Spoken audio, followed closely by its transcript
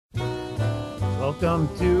Welcome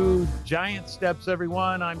to Giant Steps,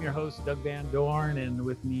 everyone. I'm your host, Doug Van Dorn, and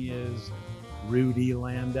with me is Rudy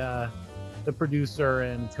Landa, the producer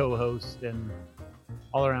and co-host and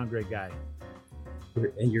all-around great guy.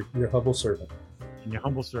 And your humble servant. And your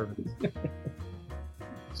humble servant.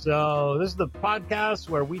 So this is the podcast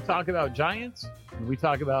where we talk about giants, and we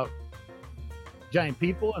talk about giant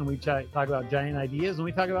people, and we talk about giant ideas, and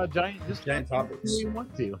we talk about giant topics. We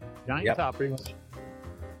want to. Giant topics.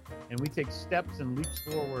 And we take steps and leaps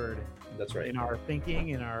forward. That's right. In our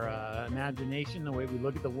thinking, in our imagination, the way we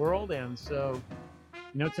look at the world. And so,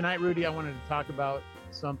 tonight, Rudy, I wanted to talk about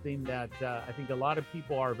something that I think a lot of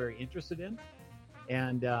people are very interested in.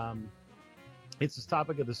 And it's this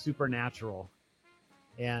topic of the supernatural.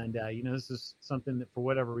 And, this is something that for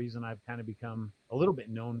whatever reason I've kind of become a little bit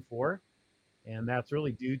known for. And that's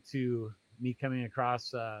really due to me coming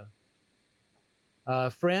across a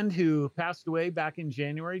friend who passed away back in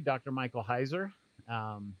January, Dr. Michael Heiser.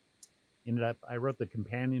 I wrote the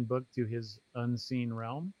companion book to his Unseen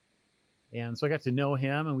Realm. And so I got to know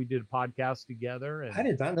him, and we did a podcast together. And I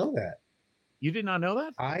did not know that. You did not know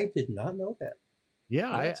that? I did not know that.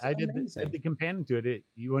 Yeah, I did the companion to it.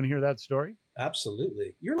 You want to hear that story?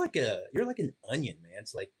 Absolutely. You're like an onion, man.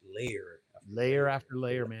 It's like layer after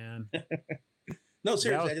layer, man. No,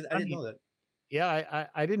 seriously, I didn't know that. Yeah,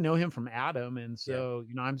 I didn't know him from Adam. And so,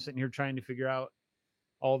 I'm sitting here trying to figure out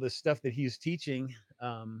all this stuff that he's teaching.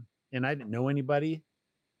 And I didn't know anybody.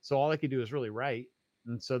 So all I could do is really write.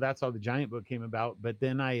 And so that's how the giant book came about. But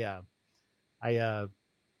then I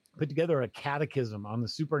put together a catechism on the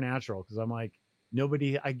supernatural, because I'm like,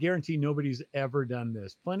 I guarantee nobody's ever done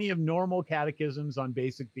this. Plenty of normal catechisms on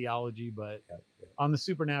basic theology, but on the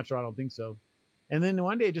supernatural, I don't think so. And then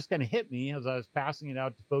one day it just kind of hit me as I was passing it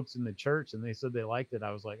out to folks in the church, and they said they liked it.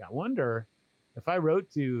 I was like, I wonder if I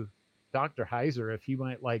wrote to Dr. Heiser, if he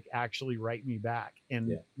might actually write me back.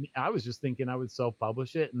 And I was just thinking I would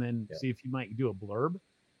self-publish it and then see if he might do a blurb.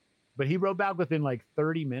 But he wrote back within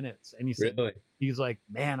 30 minutes, and he said, he's like,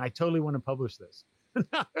 man, I totally want to publish this.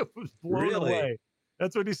 I was blown away.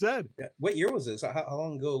 That's what he said. Yeah. What year was this? How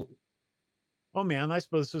long ago? Oh man, I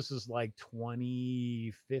suppose this is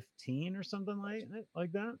 2015 or something like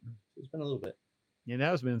that. It's been a little bit. Yeah, that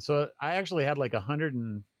has been. So I actually had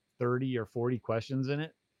 130 or 40 questions in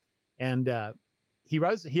it. And he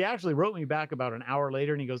actually wrote me back about an hour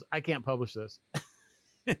later, and he goes, I can't publish this.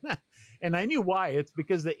 And I knew why. It's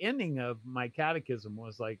because the ending of my catechism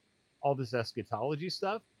was all this eschatology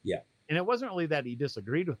stuff. Yeah. And it wasn't really that he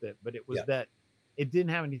disagreed with it, but it was that it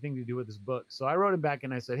didn't have anything to do with his book. So I wrote him back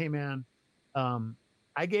and I said, hey man,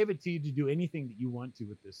 I gave it to you to do anything that you want to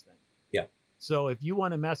with this thing. Yeah. So if you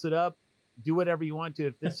want to mess it up, do whatever you want to.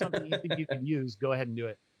 If there's something you think you can use, go ahead and do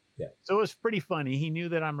it. Yeah. So it was pretty funny. He knew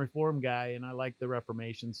that I'm a Reformed guy and I like the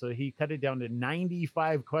Reformation. So he cut it down to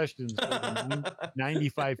 95 questions,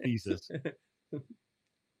 95 pieces.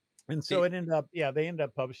 And so it ended up, they ended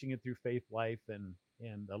up publishing it through Faith Life and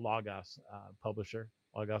the Logos publisher,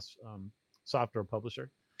 Logos software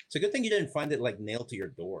publisher. It's a good thing you didn't find it nailed to your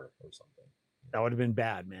door or something. That would have been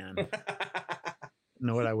bad, man.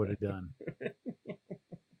 Know what I would have done.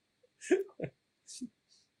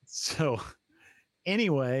 So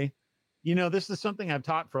anyway, this is something I've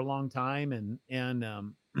taught for a long time, and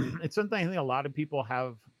it's something I think a lot of people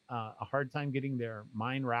have a hard time getting their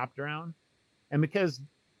mind wrapped around. And because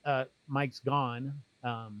Mike's gone,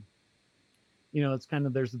 it's kind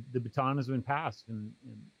of, the baton has been passed, and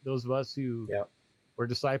those of us who were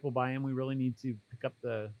discipled by him, we really need to pick up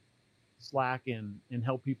the slack and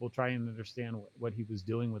help people try and understand what he was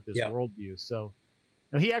doing with this worldview. So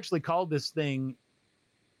he actually called this thing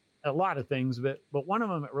a lot of things, but one of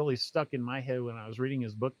them that really stuck in my head when I was reading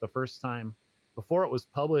his book the first time before it was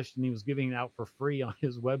published, and he was giving it out for free on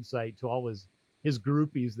his website to all his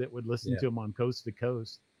groupies that would listen to him on Coast to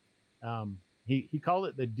Coast. He called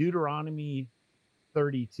it the Deuteronomy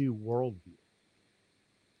 32 worldview.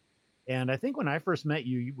 And I think when I first met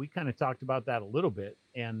you, we kind of talked about that a little bit.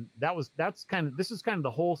 And this is kind of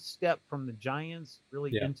the whole step from the giants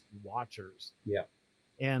really into the watchers. Yeah.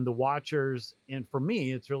 And the watchers, and for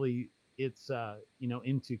me, it's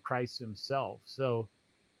into Christ himself. So,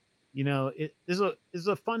 it is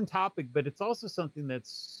a fun topic, but it's also something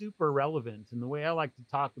that's super relevant. And the way I like to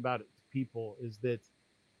talk about it to people is that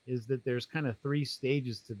there's kind of 3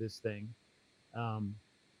 stages to this thing,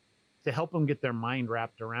 to help them get their mind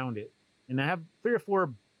wrapped around it. And I have 3 or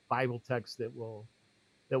 4 Bible texts that we'll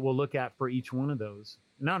look at for each one of those.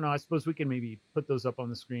 No, I suppose we can maybe put those up on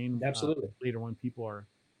the screen later when people are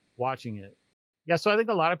watching it. Yeah, so I think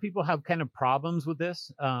a lot of people have kind of problems with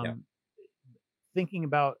this, thinking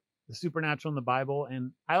about the supernatural in the Bible.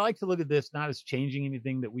 And I like to look at this not as changing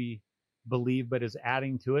anything that we believe, but as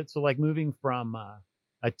adding to it. So like moving from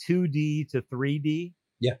a 2D to 3D.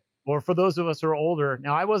 Yeah. Or for those of us who are older,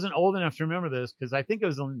 now I wasn't old enough to remember this because I think it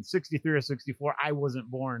was in 63 or 64. I wasn't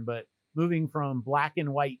born, but moving from black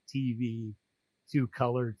and white TV to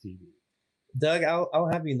color TV. Doug, I'll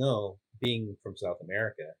have you know, being from South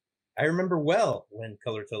America, I remember well when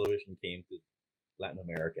color television came to Latin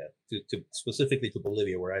America, to specifically to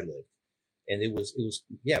Bolivia where I lived, and it was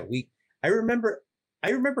yeah, I remember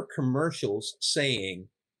commercials saying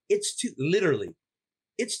it's too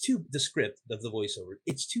the script of the voiceover.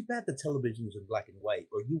 It's too bad the television's in black and white,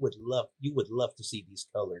 or you would love to see these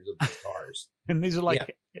colors of these cars. And these are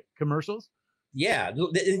like commercials. Yeah,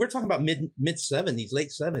 and we're talking about mid 70s, late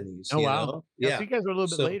 70s. Oh wow! Know? Yeah, so you guys were a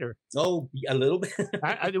little bit later. Oh, a little bit.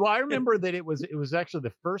 I remember that it was actually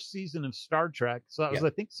the first season of Star Trek. So that was I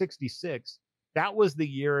think 66. That was the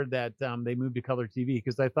year that they moved to color TV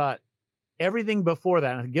because I thought everything before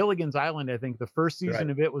that, Gilligan's Island, I think the first season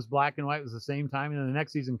of it was black and white. It was the same time, and then the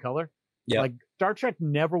next season color. Yeah, like Star Trek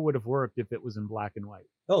never would have worked if it was in black and white.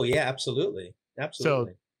 Oh yeah, absolutely. So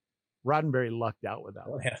Roddenberry lucked out with that.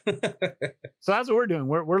 Oh, yeah. So that's what we're doing.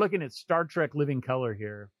 We're looking at Star Trek Living Color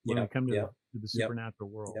here when we come to the supernatural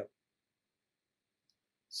world. Yep.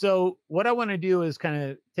 So what I want to do is kind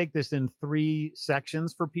of take this in 3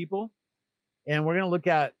 sections for people, and we're going to look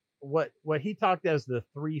at what he talked as the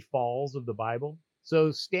 3 falls of the Bible. So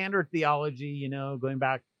standard theology, going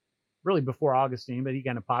back really before Augustine, but he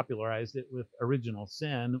kind of popularized it with original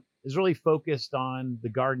sin, is really focused on the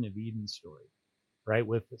Garden of Eden story. Right,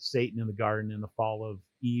 with Satan in the garden and the fall of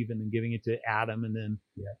Eve, and then giving it to Adam, and then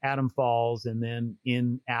Adam falls, and then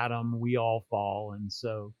in Adam we all fall, and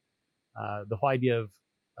so the whole idea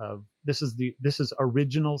of this is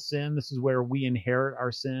original sin. This is where we inherit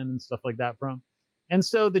our sin and stuff like that from, and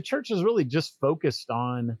so the church is really just focused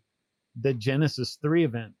on the Genesis 3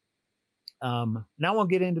 event. Now I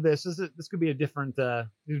won't get into this. This could be a different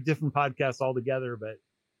podcast altogether, but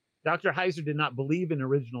Dr. Heiser did not believe in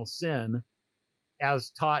original sin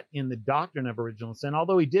as taught in the doctrine of original sin.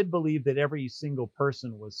 Although he did believe that every single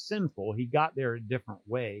person was sinful, he got there a different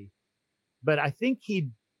way. But I think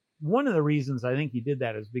one of the reasons I think he did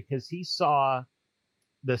that is because he saw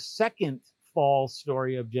the second fall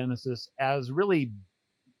story of Genesis as really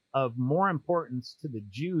of more importance to the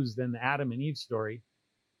Jews than the Adam and Eve story.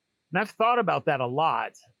 And I've thought about that a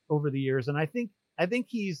lot over the years, and I think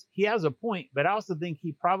he has a point, but I also think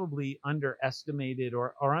he probably underestimated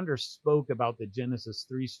or underspoke about the Genesis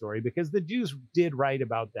 3 story, because the Jews did write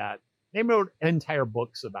about that. They wrote entire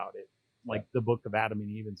books about it, like the book of Adam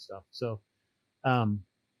and Eve and stuff. So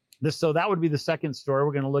so that would be the second story.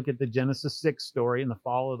 We're going to look at the Genesis 6 story and the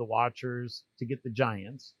fall of the Watchers to get the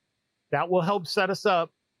giants. That will help set us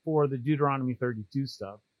up for the Deuteronomy 32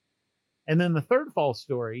 stuff. And then the third fall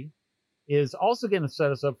story is also going to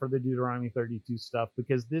set us up for the Deuteronomy 32 stuff,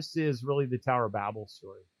 because this is really the Tower of Babel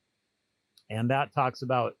story. And that's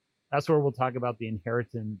where we'll talk about the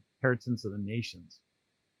inheritance of the nations.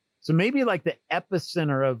 So maybe like the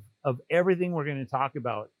epicenter of everything we're going to talk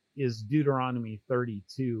about is Deuteronomy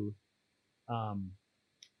 32,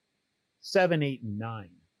 7, 8, and 9.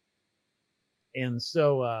 And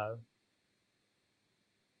so I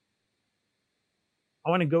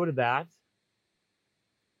want to go to that.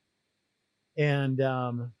 And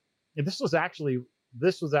this was actually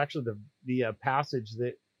the passage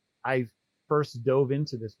that I first dove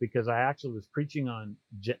into this, because I actually was preaching on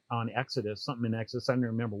Exodus, something in Exodus. I don't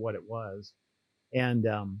remember what it was. And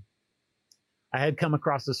I had come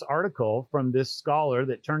across this article from this scholar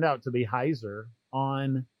that turned out to be Heiser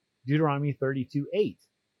on Deuteronomy 32:8,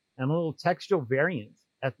 and a little textual variant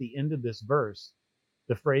at the end of this verse.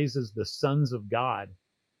 The phrase is the sons of God.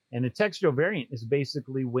 And a textual variant is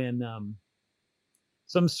basically when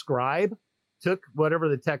some scribe took whatever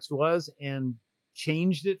the text was and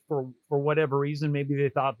changed it for whatever reason. Maybe they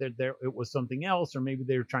thought that it was something else, or maybe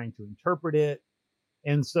they were trying to interpret it.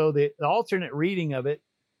 And so the alternate reading of it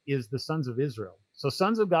is the sons of Israel. So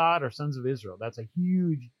sons of God or sons of Israel. That's a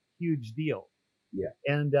huge, huge deal. Yeah.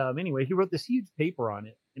 And anyway, he wrote this huge paper on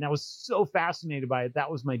it, and I was so fascinated by it.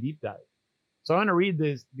 That was my deep dive. So I'm going to read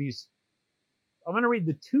I'm going to read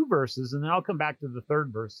the 2 verses, and then I'll come back to the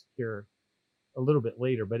 3rd verse here a little bit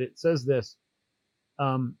later. But it says this: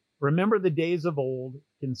 remember the days of old,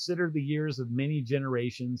 consider the years of many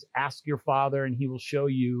generations. Ask your father, and he will show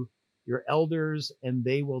you, your elders, and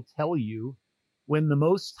they will tell you, when the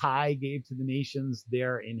Most High gave to the nations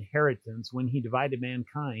their inheritance, when he divided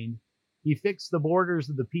mankind, he fixed the borders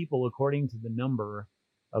of the people according to the number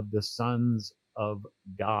of the sons of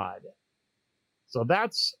God. So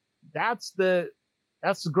that's that's the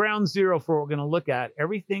ground zero for what we're going to look at.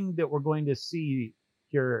 Everything that we're going to see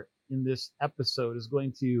here in this episode is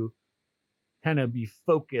going to kind of be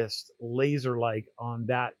focused laser like on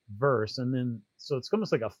that verse. And then, so it's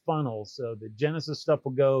almost like a funnel. So the Genesis stuff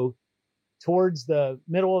will go towards the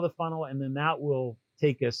middle of the funnel, and then that will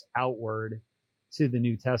take us outward to the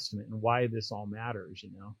New Testament and why this all matters,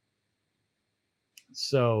 you know?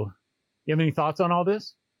 So you have any thoughts on all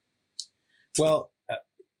this? Well,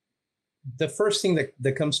 the first thing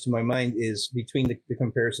that comes to my mind is between the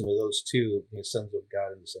comparison of those two, the sons of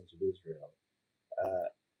God and the sons of Israel,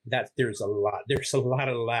 that there's a lot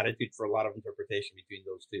of latitude for a lot of interpretation between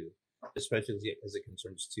those two, especially as it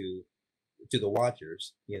concerns to the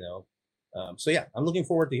watchers, you know. So yeah, I'm looking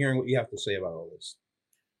forward to hearing what you have to say about all this.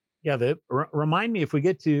 Yeah, remind me if we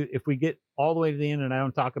get all the way to the end and I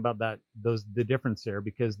don't talk about the difference there,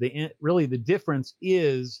 because really the difference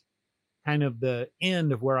is kind of the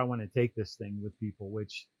end of where I want to take this thing with people,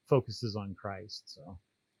 which focuses on Christ. So,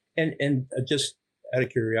 and just out of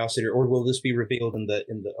curiosity, or will this be revealed in the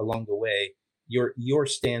along the way? Your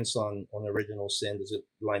stance on original sin, does it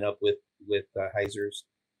line up with Heiser's?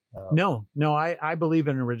 No, I believe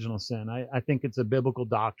in original sin. I think it's a biblical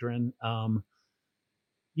doctrine.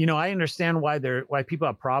 You know, I understand why people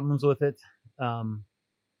have problems with it.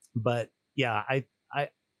 But yeah,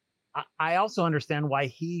 I also understand why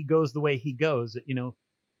he goes the way he goes, you know,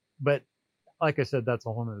 but like I said, that's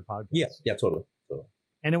a whole nother podcast. Yeah, totally.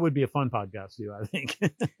 And it would be a fun podcast too, I think.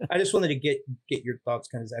 I just wanted to get your thoughts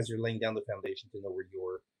kind of as you're laying down the foundation to know where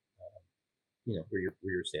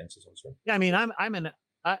your stance is on. Yeah, I mean,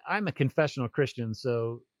 I'm a confessional Christian,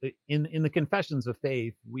 so in the confessions of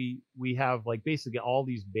faith, we have like basically all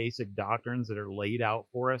these basic doctrines that are laid out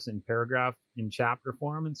for us in paragraph, in chapter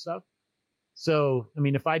form and stuff. So, I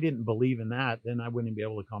mean, if I didn't believe in that, then I wouldn't be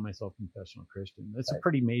able to call myself a confessional Christian. It's a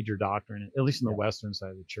pretty major doctrine, at least in the Western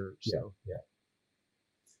side of the church. So,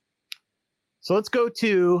 So let's go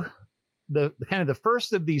to the kind of the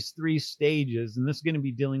first of these three stages, and this is going to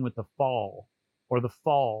be dealing with the fall or the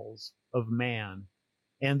falls of man.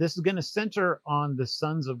 And this is going to center on the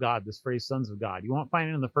sons of God, this phrase sons of God. You won't find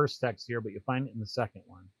it in the first text here, but you'll find it in the second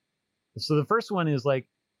one. So the first one is like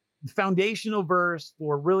the foundational verse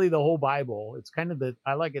for really the whole Bible. It's kind of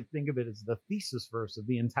I like to think of it as the thesis verse of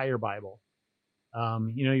the entire Bible.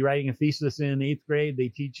 You know, you're writing a thesis in 8th grade, they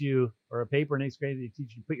teach you, or a paper in 8th grade, they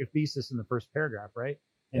teach you to put your thesis in the first paragraph, right?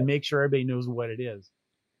 And make sure everybody knows what it is.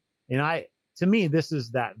 And to me, this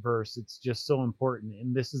is that verse. It's just so important.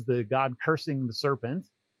 And this is the God cursing the serpent.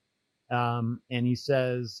 And he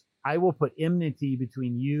says, I will put enmity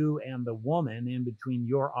between you and the woman, and between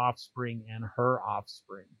your offspring and her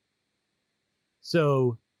offspring.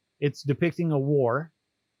 So it's depicting a war.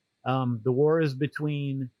 The war is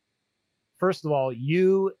between, first of all,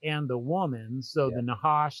 you and the woman. So the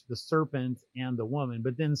Nahash, the serpent, and the woman.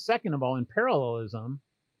 But then second of all, in parallelism,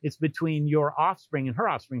 it's between your offspring and her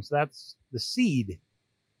offspring. So that's the seed.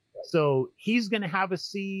 So he's going to have a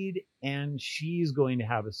seed and she's going to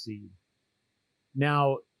have a seed.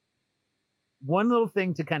 Now, one little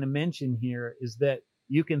thing to kind of mention here is that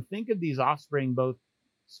you can think of these offspring both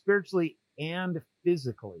spiritually and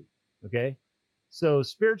physically. Okay. So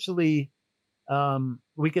spiritually,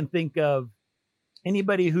 we can think of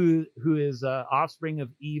anybody who is offspring of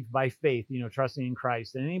Eve by faith, you know, trusting in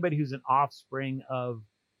Christ, and anybody who's an offspring of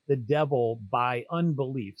the devil by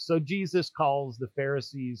unbelief. So Jesus calls the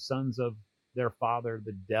Pharisees sons of their father,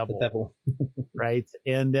 the devil. Right.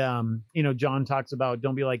 And, you know, John talks about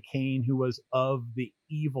don't be like Cain, who was of the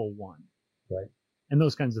evil one. Right. And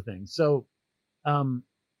those kinds of things. So, and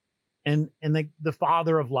the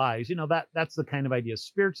father of lies, you know, that's the kind of idea,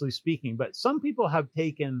 spiritually speaking. But some people have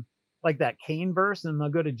taken like that Cain verse, and they'll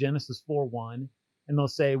go to Genesis 4:1, and they'll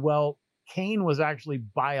say, well, Cain was actually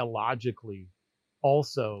biologically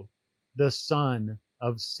also the son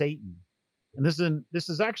of Satan. And this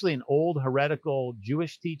is actually an old heretical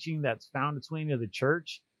Jewish teaching that's found its way into the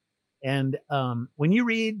church. And when you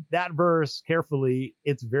read that verse carefully,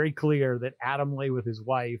 it's very clear that Adam lay with his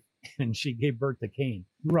wife and she gave birth to Cain.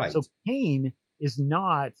 Right. So Cain is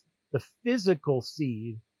not the physical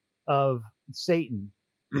seed of Satan,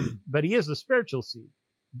 but he is a spiritual seed.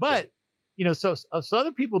 But, you know, so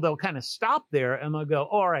other people, they'll kind of stop there and they'll go,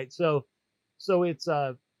 oh, all right, so it's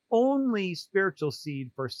only spiritual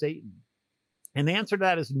seed for Satan. And the answer to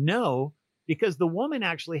that is no, because the woman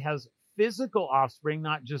actually has physical offspring,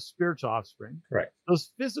 not just spiritual offspring. Correct.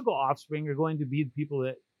 Those physical offspring are going to be the people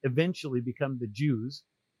that eventually become the Jews,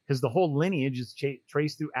 because the whole lineage is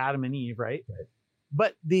traced through Adam and Eve, right? Right.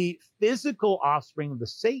 But the physical offspring of the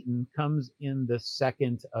Satan comes in the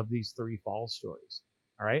second of these three fall stories.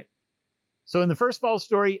 All right. So in the first fall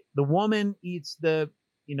story, the woman eats the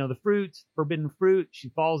fruit, forbidden fruit. She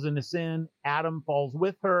falls into sin. Adam falls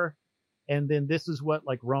with her. And then this is what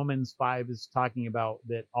like Romans 5 is talking about,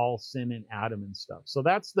 that all sin in Adam and stuff. So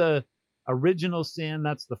that's the original sin.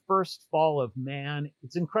 That's the first fall of man.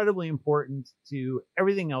 It's incredibly important to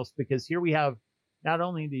everything else, because here we have not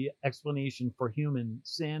only the explanation for human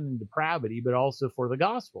sin and depravity, but also for the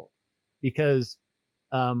gospel. Because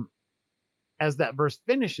as that verse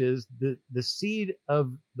finishes, the seed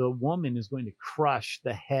of the woman is going to crush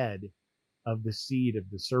the head of the seed of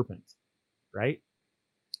the serpent, right?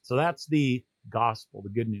 So that's the gospel, the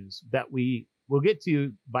good news that we will get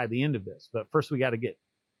to by the end of this. But first we got to get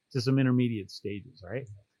to some intermediate stages, right?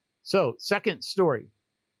 So second story.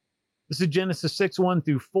 This is Genesis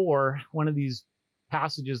 6:1-4, one of these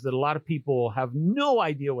passages that a lot of people have no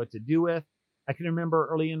idea what to do with. I can remember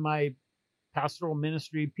early in my pastoral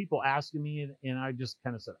ministry, people asking me, and I just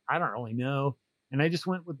kind of said, I don't really know. And I just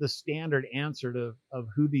went with the standard answer of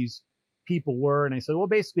who these people were. And I said, well,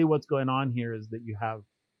 basically what's going on here is that you have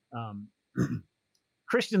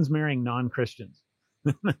Christians marrying non-Christians.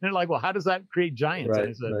 They're like, well, how does that create giants? Right, and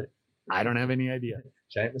I said, right. I don't have any idea.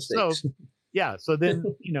 Giant mistakes. So, yeah. So then,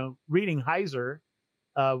 reading Heiser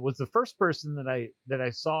was the first person that I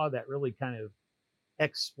saw that really kind of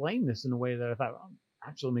explained this in a way that I thought,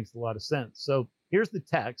 actually makes a lot of sense. So here's the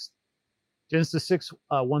text. Genesis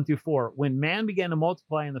 6:1-4. When man began to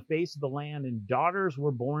multiply in the face of the land, and daughters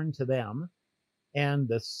were born to them, and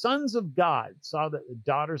the sons of God saw that the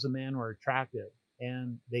daughters of man were attractive,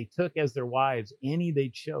 and they took as their wives any they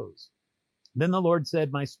chose. Then the Lord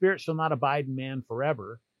said, my spirit shall not abide in man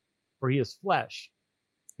forever, for he is flesh,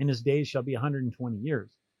 and his days shall be 120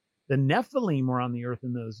 years. The Nephilim were on the earth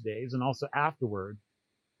in those days, and also afterward,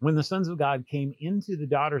 when the sons of God came into the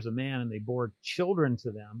daughters of man, and they bore children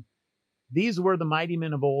to them. These were the mighty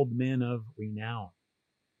men of old, men of renown.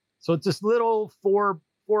 So it's this little four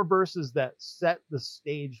verses that set the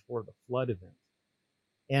stage for the flood event.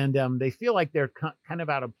 And they feel like they're kind of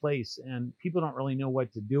out of place, and people don't really know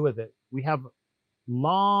what to do with it. We have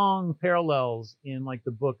long parallels in like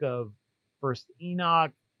the book of First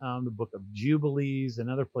Enoch, the book of Jubilees, and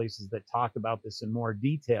other places that talk about this in more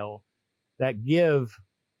detail, that give,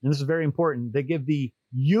 and this is very important, they give the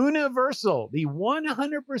universal, the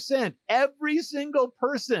 100%, every single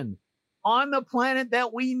person on the planet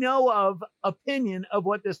that we know of opinion of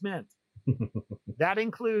what this meant. That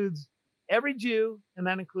includes every Jew, and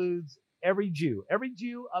that includes every Jew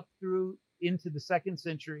up through into the 2nd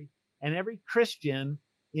century, and every Christian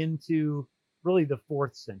into really the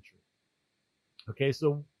 4th century. Okay,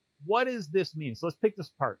 so what does this mean? So let's pick this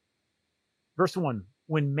apart. Verse 1,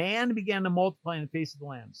 when man began to multiply in the face of the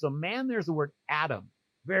land. So man, there's the word Adam.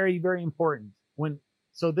 Very, very important.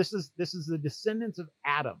 So this is the descendants of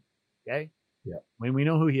Adam. Okay? Yeah. When we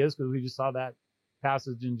know who he is, because we just saw that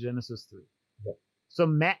passage in Genesis 3. Yep.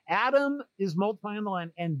 So Adam is multiplying in the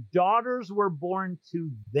land, and daughters were born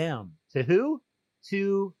to them. To who?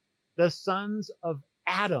 To the sons of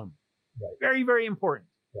Adam. Right. Very, very important.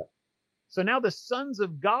 Yeah. So now the sons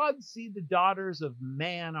of God see the daughters of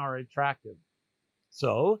man are attractive.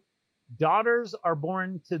 So daughters are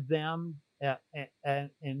born to them,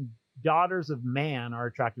 and daughters of man are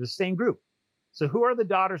attractive. The same group. So who are the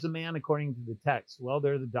daughters of man according to the text? Well,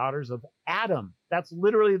 they're the daughters of Adam. That's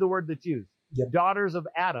literally the word that's used. Yep. Daughters of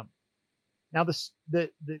Adam. Now, the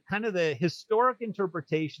kind of the historic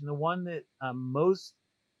interpretation, the one that most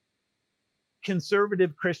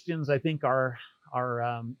conservative Christians, I think, are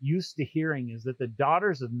used to hearing, is that the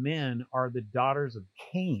daughters of men are the daughters of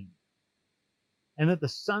Cain, and that the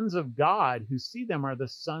sons of God who see them are the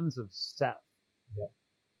sons of Seth. Yeah.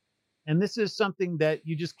 And this is something that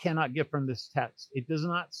you just cannot get from this text. It does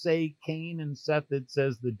not say Cain and Seth. It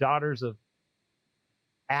says the daughters of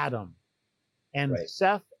Adam. And right.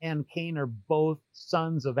 Seth and Cain are both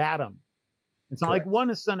sons of Adam. It's not Correct. like one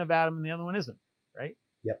is son of Adam and the other one isn't, right?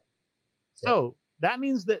 Yep. So that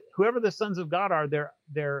means that whoever the sons of God are,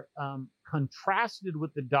 they're contrasted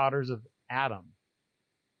with the daughters of Adam.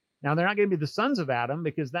 Now, they're not going to be the sons of Adam,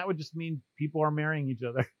 because that would just mean people are marrying each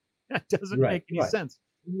other. That doesn't make any sense.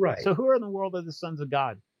 Right. So who are in the world are the sons of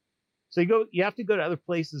God? So you have to go to other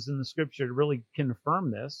places in the scripture to really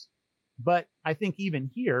confirm this. But I think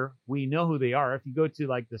even here, we know who they are. If you go to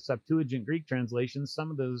like the Septuagint Greek translations,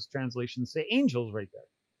 some of those translations say angels right there.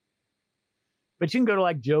 But you can go to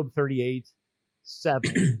like Job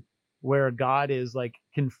 38:7, where God is like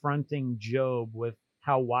confronting Job with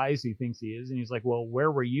how wise he thinks he is. And he's like, well,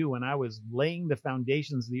 where were you when I was laying the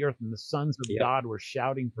foundations of the earth and the sons of God were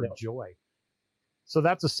shouting for joy? So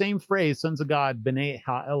that's the same phrase, sons of God, B'nai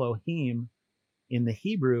Ha-Elohim, in the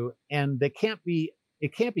Hebrew, and it can't be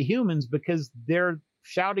humans because they're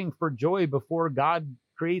shouting for joy before God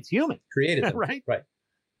creates humans. Created them. Right? Right.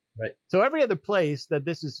 So every other place that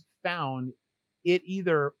this is found, it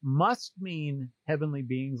either must mean heavenly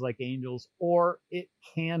beings like angels, or it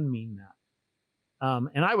can mean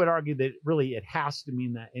that. And I would argue that really it has to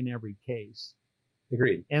mean that in every case.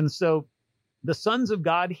 Agreed. And so the sons of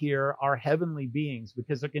God here are heavenly beings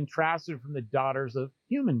because they're contrasted from the daughters of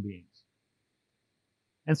human beings.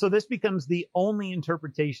 And so this becomes the only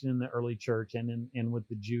interpretation in the early church and with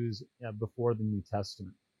the Jews before the New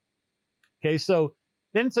Testament. Okay, so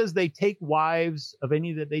then it says they take wives of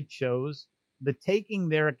any that they chose. The taking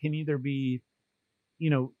there can either be,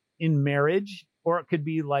 in marriage, or it could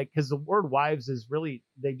be like, because the word wives is really,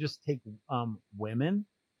 they just take women.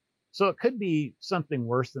 So it could be something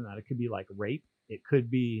worse than that. It could be like rape. It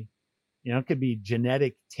could be, it could be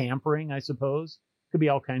genetic tampering, I suppose. It could be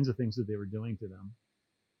all kinds of things that they were doing to them.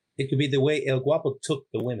 It could be the way El Guapo took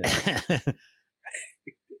the women.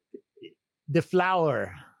 The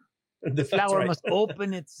flower. The flower right. must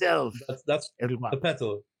open itself. That's the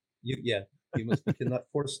petal. You cannot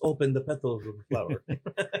force open the petals of the flower.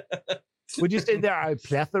 Would you say there are a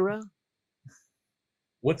plethora?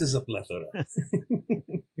 What is a plethora?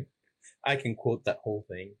 I can quote that whole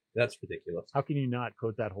thing. That's ridiculous. How can you not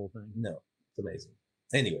quote that whole thing? No, it's amazing.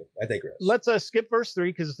 Anyway, I digress. Let's skip verse 3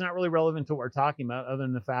 because it's not really relevant to what we're talking about, other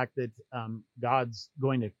than the fact that God's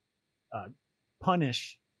going to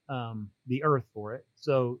punish the earth for it.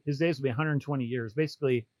 So his days will be 120 years.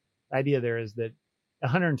 Basically, the idea there is that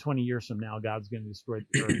 120 years from now, God's going to destroy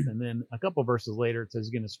the earth. And then a couple verses later, it says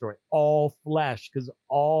he's going to destroy all flesh because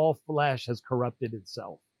all flesh has corrupted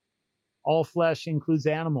itself. All flesh includes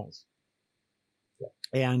animals.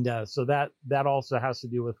 Yeah. And so that also has to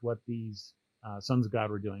do with what these sons of God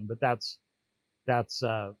were doing. But that's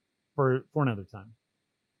for another time.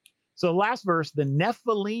 So last verse, the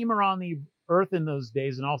Nephilim are on the earth in those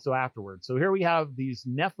days and also afterwards. So here we have these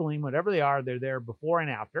Nephilim, whatever they are, they're there before and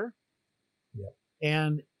after. Yeah.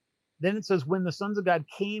 And then it says, when the sons of God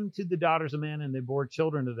came to the daughters of men and they bore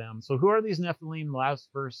children to them. So who are these Nephilim? The last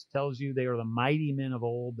verse tells you they are the mighty men of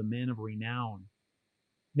old, the men of renown.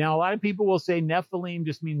 Now, a lot of people will say Nephilim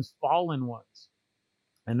just means fallen ones.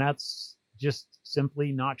 And that's just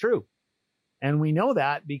simply not true. And we know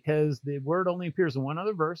that because the word only appears in one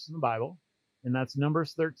other verse in the Bible, and that's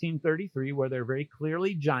Numbers 13:33, where they're very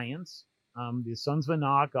clearly giants. The sons of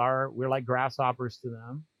Anak we're like grasshoppers to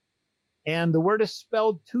them. And the word is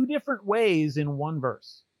spelled two different ways in one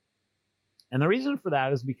verse. And the reason for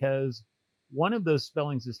that is because one of those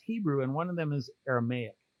spellings is Hebrew and one of them is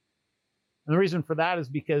Aramaic. And the reason for that is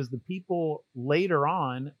because the people later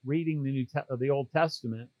on reading the Old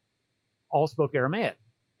Testament all spoke Aramaic.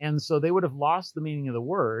 And so they would have lost the meaning of the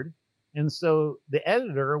word. And so the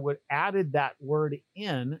editor would added that word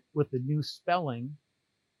in with the new spelling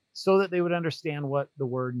so that they would understand what the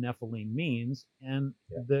word Nephilim means. And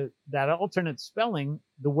that alternate spelling,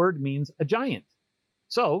 the word means a giant.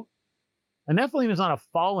 So a Nephilim is not a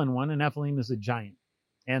fallen one. A Nephilim is a giant.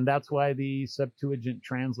 And that's why the Septuagint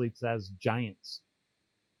translates as giants.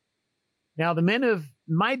 Now,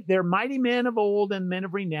 they're mighty men of old and men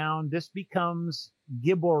of renown. This becomes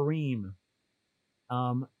Gibborim.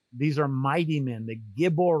 These are mighty men, the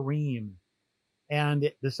Gibborim.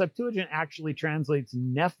 And the Septuagint actually translates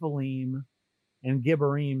Nephilim and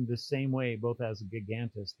Gibborim the same way, both as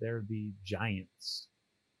gigantus. They're the giants.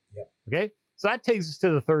 Yep. Okay, so that takes us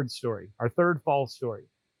to the third story, our third false story.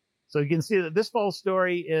 So you can see that this false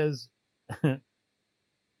story is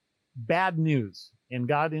bad news, and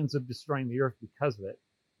God ends up destroying the earth because of it.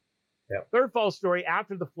 Yep. Third false story,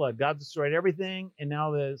 after the flood, God destroyed everything, and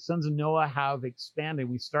now the sons of Noah have expanded.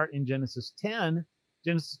 We start in Genesis 10.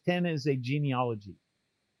 Genesis 10 is a genealogy.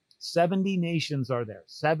 70 nations are there,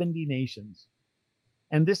 70 nations.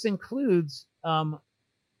 And this includes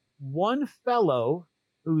one fellow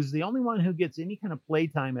who's the only one who gets any kind of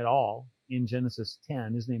playtime at all in Genesis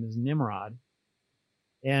 10. His name is Nimrod.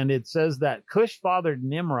 And it says that Cush fathered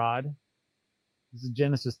Nimrod. This is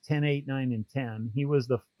Genesis 10, 8, 9, and 10. He was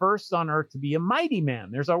the first on earth to be a mighty man.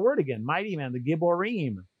 There's our word again, mighty man, the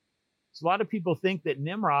Gibborim. So a lot of people think that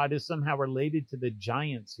Nimrod is somehow related to the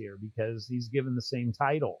giants here because he's given the same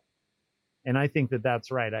title. And I think that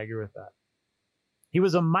that's right. I agree with that. He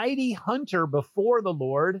was a mighty hunter before the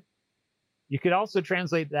Lord. You could also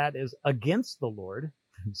translate that as against the Lord.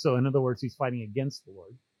 So in other words, he's fighting against the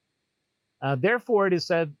Lord. Therefore, it is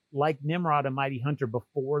said, like Nimrod, a mighty hunter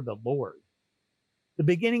before the Lord. The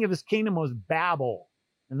beginning of his kingdom was Babel.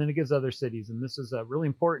 And then it gives other cities. And this is really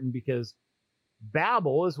important because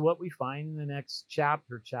Babel is what we find in the next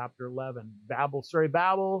chapter, chapter 11.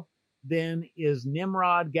 Babel then is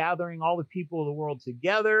Nimrod gathering all the people of the world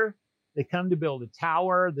together. They come to build a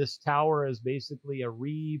tower. This tower is basically a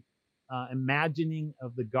reimagining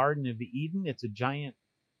of the Garden of Eden. It's a giant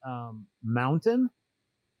mountain,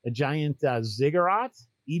 a giant ziggurat.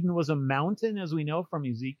 Eden was a mountain, as we know from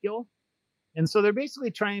Ezekiel. And so they're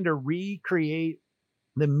basically trying to recreate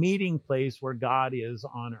the meeting place where God is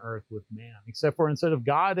on earth with man, except for instead of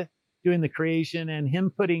God doing the creation and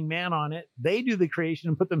him putting man on it, they do the creation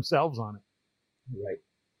and put themselves on it. Right,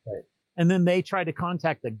 right. And then they try to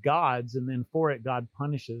contact the gods, and then for it, God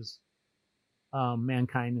punishes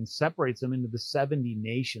mankind and separates them into the 70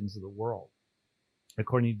 nations of the world,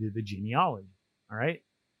 according to the genealogy. All right.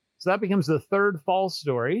 So that becomes the third false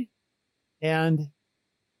story. And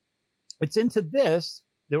it's into this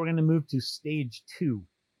that we're going to move to stage 2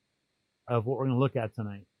 of what we're going to look at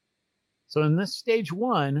tonight. So in this stage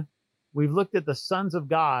 1, we've looked at the sons of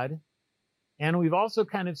God, and we've also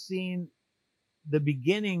kind of seen the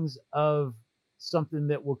beginnings of something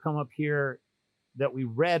that will come up here that we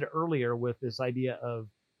read earlier with this idea of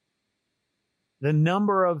the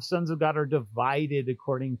number of sons of God are divided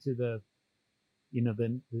according to the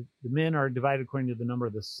men are divided according to the number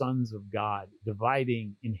of the sons of God,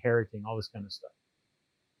 dividing, inheriting, all this kind of stuff.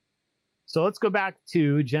 So let's go back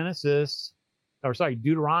to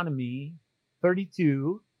Deuteronomy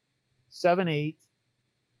 32, 7, 8.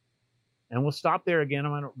 And we'll stop there again,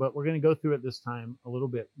 but we're going to go through it this time a little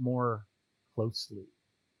bit more closely.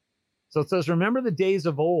 So it says, remember the days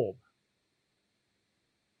of old.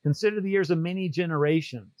 Consider the years of many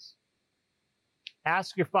generations.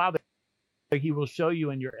 Ask your father, he will show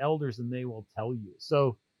you, and your elders, and they will tell you.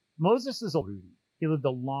 So Moses is old. He lived a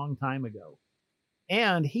long time ago.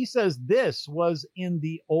 And he says this was in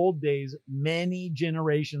the old days, many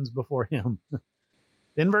generations before him.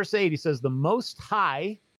 Then verse 8, he says, the Most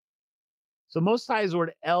High. So Most High is the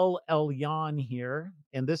word El Elyon here.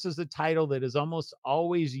 And this is a title that is almost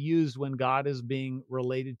always used when God is being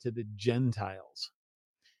related to the Gentiles.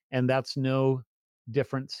 And that's no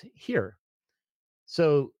difference here.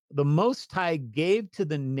 So the Most High gave to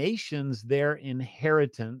the nations their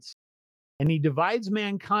inheritance, and he divides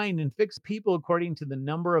mankind and fixes people according to the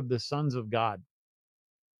number of the sons of God.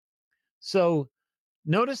 So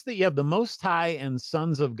notice that you have the Most High and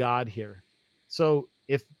sons of God here. So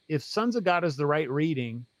if sons of God is the right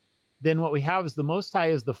reading, then what we have is the Most High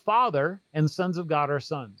is the Father, and sons of God are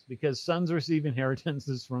sons, because sons receive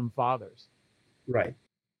inheritances from fathers. Right.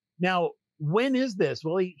 Now, when is this?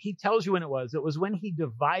 Well, he tells you when it was. It was when he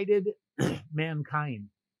divided mankind.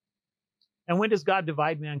 And when does God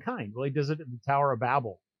divide mankind? Well, he does it at the Tower of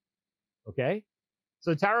Babel. Okay?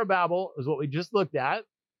 So Tower of Babel is what we just looked at.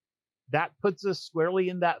 That puts us squarely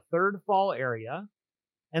in that third fall area.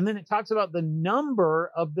 And then it talks about the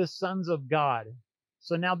number of the sons of God.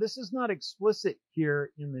 So now this is not explicit here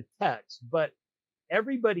in the text, but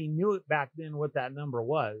everybody knew it back then what that number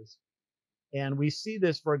was. And we see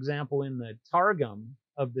this, for example, in the Targum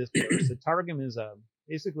of this verse. The Targum is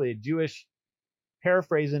basically a Jewish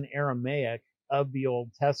paraphrase in Aramaic of the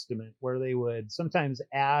Old Testament, where they would sometimes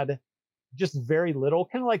add just very little,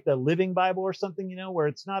 kind of like the Living Bible or something, where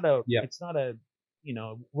it's not a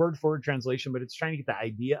word for word translation, but it's trying to get the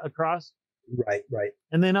idea across. Right.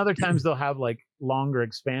 And then other times they'll have like longer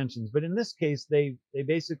expansions. But in this case, they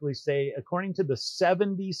basically say, according to the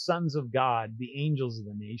 70 sons of God, the angels of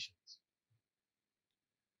the nations.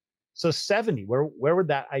 So 70, where would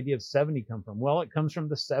that idea of 70 come from? Well, it comes from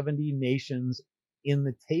the 70 nations in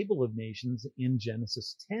the table of nations in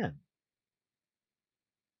Genesis 10.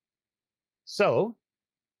 So,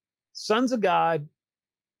 sons of God,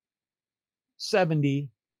 70,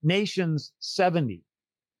 nations, 70.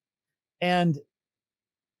 And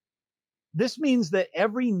this means that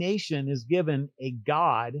every nation is given a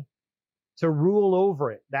God to rule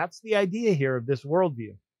over it. That's the idea here of this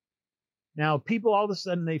worldview. Now, people all of a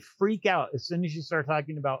sudden, they freak out as soon as you start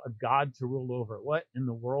talking about a God to rule over it. What in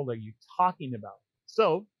the world are you talking about?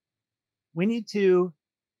 So we need to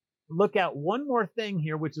look at one more thing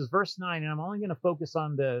here, which is verse 9. And I'm only going to focus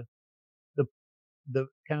on the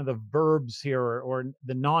kind of the verbs here, or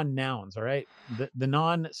the non-nouns, all right? The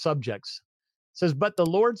non-subjects. It says, but the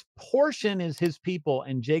Lord's portion is his people,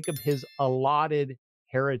 and Jacob his allotted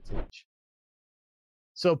heritage.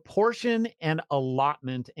 So portion and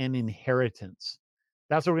allotment and inheritance.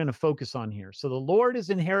 That's what we're going to focus on here. So the Lord is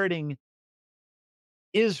inheriting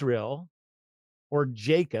Israel, or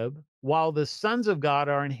Jacob, while the sons of God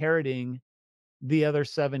are inheriting the other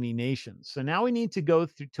 70 nations. So now we need to go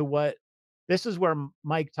through to this is where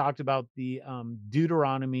Mike talked about the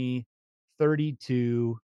Deuteronomy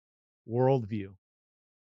 32 worldview,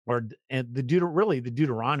 or and the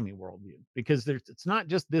Deuteronomy worldview, because it's not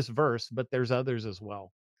just this verse, but there's others as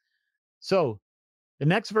well. So the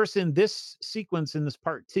next verse in this sequence, in this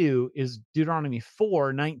part 2, is Deuteronomy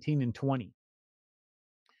 4:19 and 20.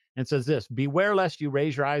 And it says this: beware lest you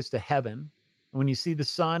raise your eyes to heaven, and when you see the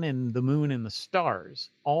sun and the moon and the stars,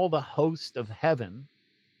 all the host of heaven,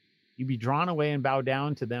 you be drawn away and bow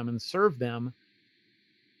down to them and serve them,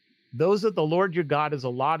 those that the Lord your God has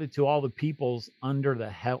allotted to all the peoples under the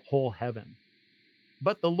whole heaven.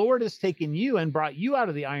 But the Lord has taken you and brought you out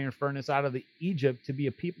of the iron furnace, out of the Egypt, to be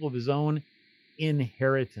a people of his own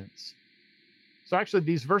inheritance. So actually,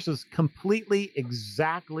 these verses completely,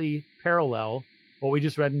 exactly parallel what we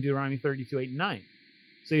just read in Deuteronomy 32:8 and 9.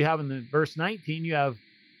 So you have in the verse 19, you have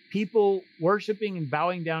people worshiping and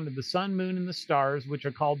bowing down to the sun, moon, and the stars, which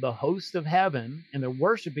are called the host of heaven, and they're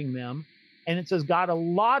worshiping them. And it says God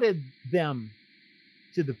allotted them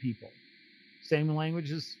to the people. Same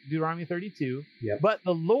language as Deuteronomy 32. Yep. But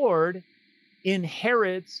the Lord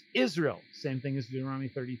inherits Israel. Same thing as Deuteronomy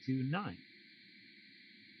 32:9.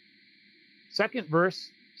 Second verse,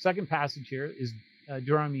 second passage here is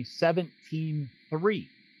Deuteronomy 17:3.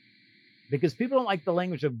 Because people don't like the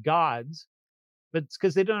language of gods, but it's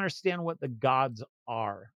because they don't understand what the gods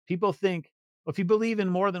are. People think, well, if you believe in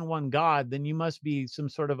more than one God, then you must be some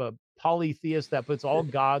sort of a polytheist that puts all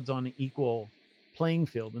gods on an equal playing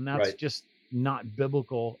field. And that's just not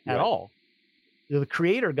biblical at all. The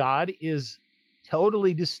creator God is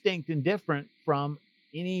totally distinct and different from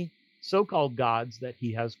any so-called gods that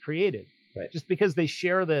he has created. Just because they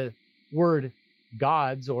share the word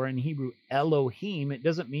gods, or in Hebrew Elohim, it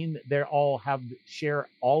doesn't mean that they all share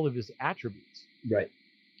all of his attributes.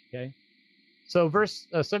 Okay. So verse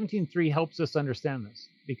 17:3 helps us understand this,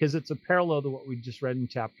 because it's a parallel to what we just read in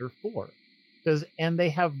chapter 4. It says, and they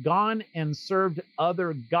have gone and served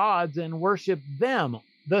other gods and worshiped them,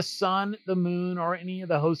 the sun, the moon, or any of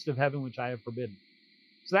the host of heaven, which I have forbidden.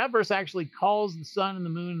 So that verse actually calls the sun and the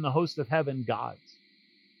moon and the host of heaven gods.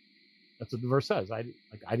 That's what the verse says. I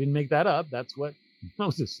didn't make that up. That's what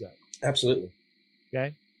Moses said. Absolutely.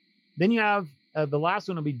 Okay. Then you have the last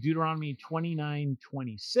one will be Deuteronomy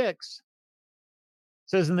 29:26.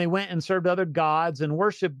 Says, and they went and served other gods and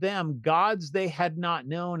worshiped them, gods they had not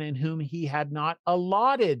known and whom he had not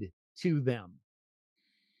allotted to them.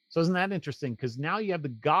 So isn't that interesting? Because now you have the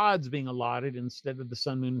gods being allotted instead of the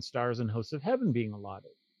sun, moon, and stars and hosts of heaven being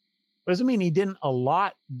allotted. What does it mean? He didn't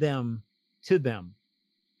allot them to them.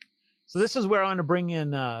 So this is where I want to bring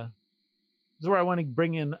in. A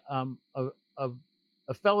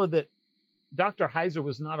fellow that Dr. Heiser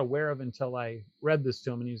was not aware of until I read this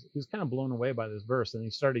to him, and he was kind of blown away by this verse, and he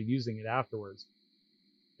started using it afterwards.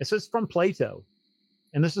 It says from Plato,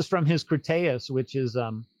 and this is from his Critias, which is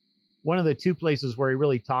one of the two places where he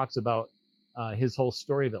really talks about his whole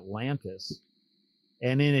story of Atlantis.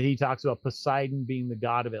 And in it, he talks about Poseidon being the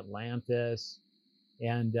god of Atlantis.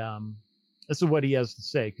 And this is what he has to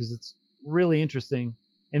say, because it's really interesting.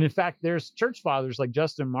 And in fact, there's church fathers like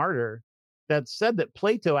Justin Martyr that said that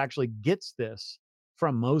Plato actually gets this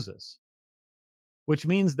from Moses, which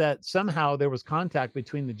means that somehow there was contact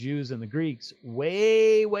between the Jews and the Greeks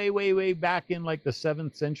way, way, way, way back in like the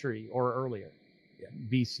 7th century or earlier,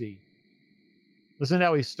 BC. Listen to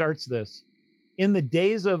how he starts this. In the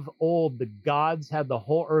days of old, the gods had the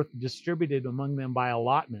whole earth distributed among them by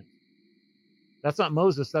allotment. That's not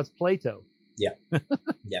Moses, that's Plato. Yeah.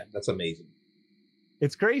 Yeah, that's amazing.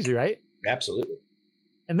 It's crazy, right? Absolutely.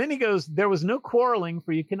 And then he goes, there was no quarreling,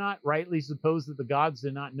 for you cannot rightly suppose that the gods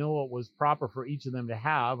did not know what was proper for each of them to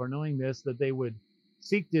have, or knowing this, that they would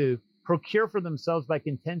seek to procure for themselves by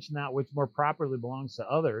contention that which more properly belongs to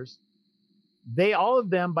others. They, all of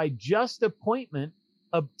them, by just appointment,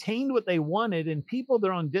 obtained what they wanted and peopled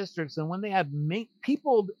their own districts. And when they had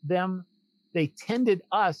peopled them, they tended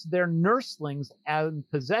us, their nurslings, and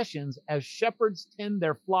possessions, as shepherds tend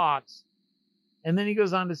their flocks. And then he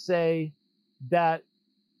goes on to say that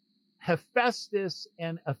Hephaestus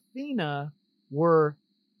and Athena were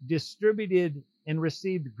distributed and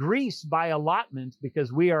received Greece by allotment,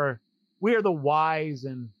 because we are the wise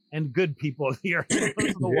and good people of the earth.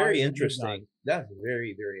 Very interesting. That's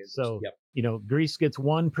very, very interesting. So, Greece gets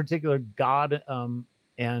one particular god,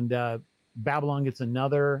 and Babylon gets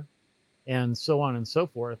another, and so on and so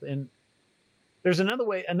forth. And there's another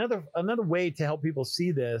way to help people see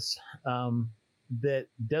this, that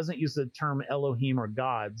doesn't use the term Elohim or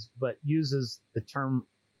gods, but uses the term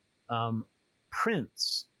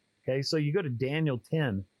prince. Okay, so you go to Daniel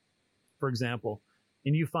 10, for example,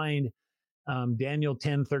 and you find Daniel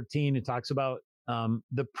 10:13. It talks about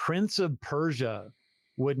the prince of Persia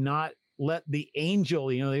would not let the angel,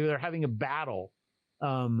 they were having a battle.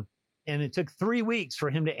 And it took 3 weeks for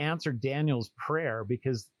him to answer Daniel's prayer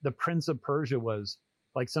because the prince of Persia was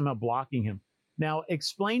like somehow blocking him. Now,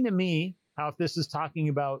 explain to me how, if this is talking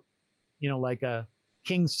about, like a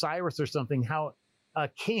King Cyrus or something, how a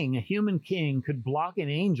human king could block an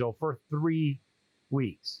angel for 3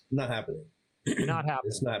 weeks. Not happening. Not happening.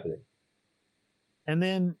 It's not happening. And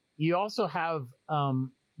then you also have,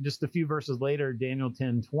 just a few verses later, Daniel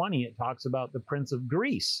 10:20, it talks about the prince of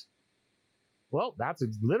Greece. Well, that's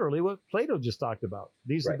literally what Plato just talked about.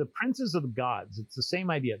 These are the princes of the gods. It's the same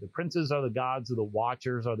idea. The princes are the gods, or the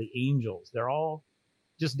watchers are the angels. They're all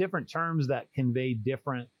just different terms that convey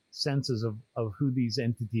different senses of who these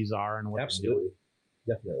entities are and what they're doing.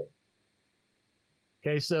 Definitely.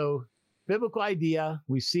 Okay, so biblical idea,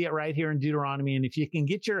 we see it right here in Deuteronomy. And if you can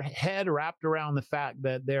get your head wrapped around the fact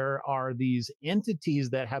that there are these entities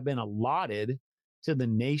that have been allotted to the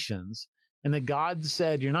nations, and that God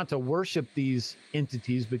said, you're not to worship these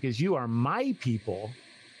entities because you are my people.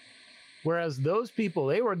 Whereas those people,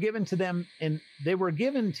 they were given to them, and they were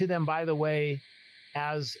given to them, by the way,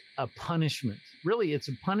 as a punishment. Really, it's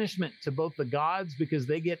a punishment to both the gods because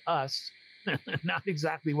they get us, not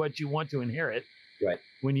exactly what you want to inherit. Right.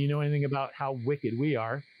 When you know anything about how wicked we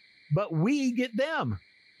are, but we get them,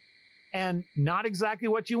 and not exactly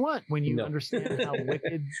what you want when you understand how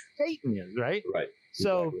wicked Satan is, right? Right.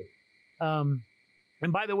 So, exactly.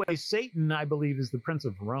 And by the way, Satan, I believe, is the prince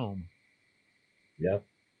of Rome. Yeah.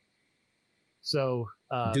 So,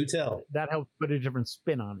 do tell. That helps put a different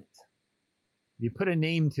spin on it. You put a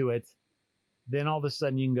name to it, then all of a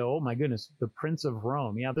sudden you can go, oh my goodness, the prince of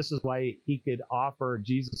Rome. Yeah, this is why he could offer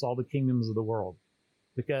Jesus all the kingdoms of the world,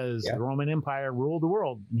 because the Roman Empire ruled the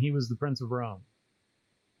world and he was the prince of Rome.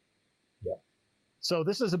 Yeah. So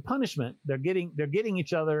this is a punishment. They're getting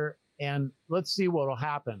each other, and let's see what will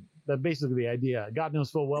happen. That's basically the idea. God knows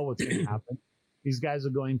full well what's going to happen. These guys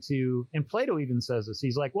are going to, and Plato even says this.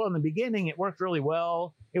 He's like, well, in the beginning, it worked really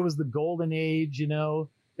well. It was the golden age,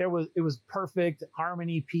 it was perfect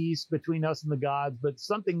harmony, peace between us and the gods, but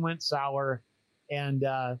something went sour, and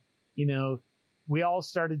we all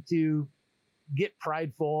started to get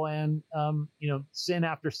prideful, and sin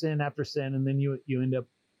after sin after sin, and then you end up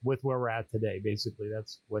with where we're at today. Basically,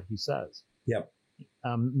 that's what he says. Yep.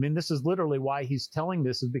 This is literally why he's telling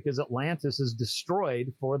this, is because Atlantis is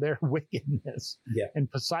destroyed for their wickedness,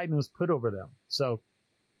 and Poseidon was put over them. So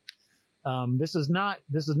this is not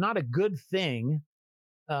a good thing.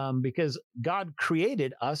 Because God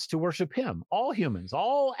created us to worship him, all humans,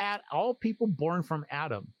 all people born from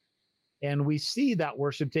Adam. And we see that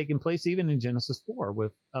worship taking place even in Genesis 4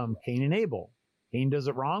 with Cain and Abel. Cain does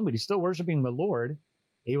it wrong, but he's still worshiping the Lord.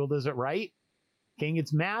 Abel does it right. Cain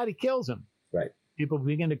gets mad, he kills him. Right. People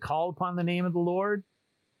begin to call upon the name of the Lord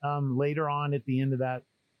later on at the end of that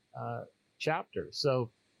chapter.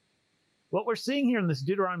 So what we're seeing here in this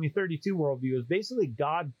Deuteronomy 32 worldview is basically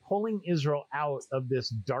God pulling Israel out of this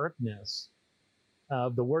darkness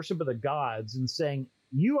of the worship of the gods and saying,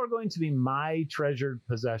 you are going to be my treasured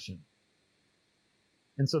possession.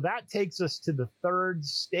 And so that takes us to the third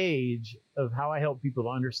stage of how I help people to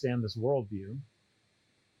understand this worldview.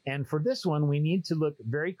 And for this one, we need to look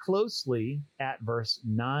very closely at verse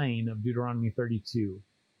 9 of Deuteronomy 32.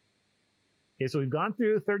 Okay, so we've gone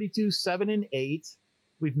through 32, 7, and 8.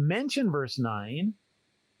 We've mentioned verse 9,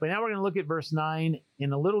 but now we're going to look at verse 9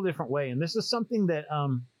 in a little different way. And this is something that,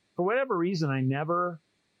 for whatever reason, I never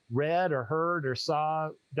read or heard or saw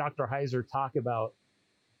Dr. Heiser talk about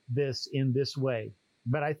this in this way.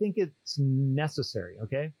 But I think it's necessary,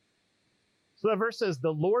 okay? So that verse says,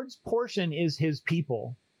 the Lord's portion is his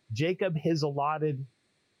people, Jacob his allotted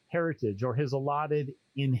heritage, or his allotted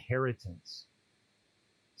inheritance.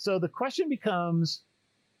 So the question becomes,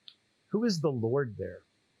 who is the Lord there?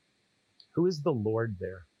 Who is the Lord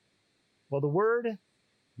there? Well, the word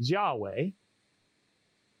is Yahweh.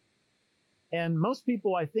 And most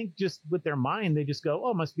people, I think, just with their mind, they just go,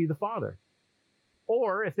 oh, it must be the Father.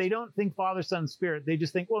 Or if they don't think Father, Son, Spirit, they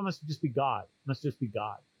just think, well, it must just be God. It must just be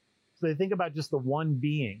God. So they think about just the one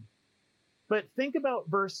being. But think about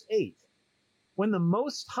verse 8. When the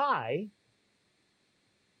Most High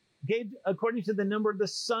gave according to the number of the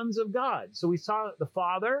sons of God. So we saw the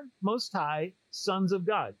Father, Most High, sons of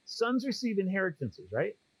God. Sons receive inheritances,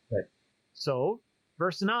 right? Right. So,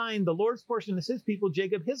 verse 9, the Lord's portion is his people,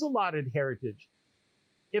 Jacob, his allotted heritage.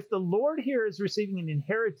 If the Lord here is receiving an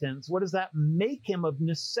inheritance, what does that make him of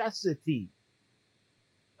necessity?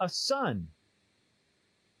 A son.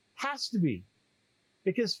 Has to be.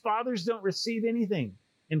 Because fathers don't receive anything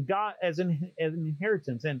in God as an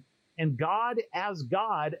inheritance. And God, as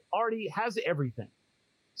God, already has everything.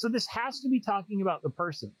 So this has to be talking about the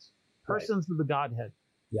persons of the Godhead.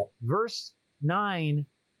 Yep. Verse 9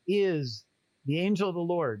 is the angel of the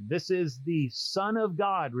Lord. This is the Son of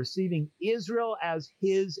God receiving Israel as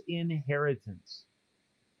his inheritance.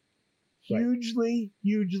 Hugely,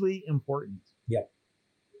 hugely important. Yep.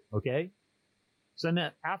 Okay. So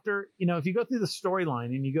now after, if you go through the storyline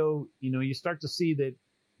and you go, you start to see that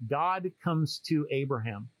God comes to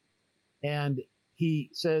Abraham and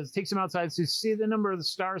he says, takes him outside, says, see the number of the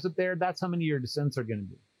stars up there? That's how many of your descendants are going to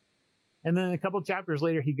be. And then a couple of chapters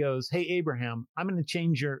later, he goes, hey, Abraham, I'm going to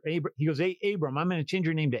change he goes, hey, Abram, I'm going to change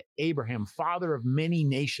your name to Abraham, father of many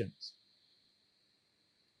nations.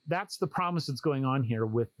 That's the promise that's going on here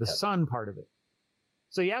with the son part of it.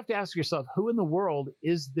 So you have to ask yourself, who in the world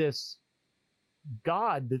is this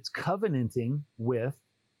God that's covenanting with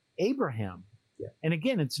Abraham? Yeah. And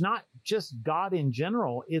again, it's not just God in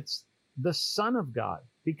general, it's the Son of God,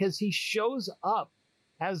 because he shows up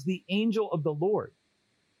as the angel of the Lord.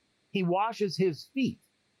 He washes his feet.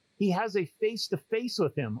 He has a face-to-face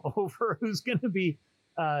with him over who's going to be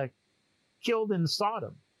killed in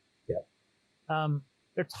Sodom. Yeah.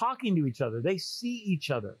 They're talking to each other. They see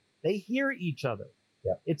each other. They hear each other.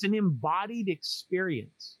 Yeah. It's an embodied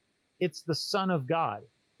experience. It's the Son of God.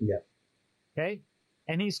 Yeah. Okay?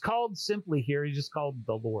 And he's called simply here, he's just called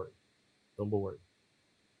the Lord. The Lord.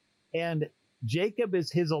 And Jacob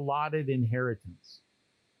is his allotted inheritance.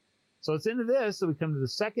 So it's into this that we come to the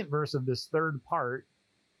second verse of this third part.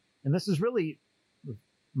 And this is really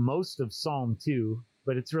most of Psalm 2,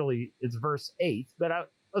 but it's verse 8. But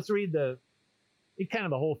let's read the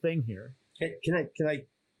whole thing here. Can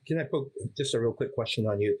I put just a real quick question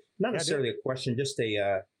on you? Not necessarily a question, just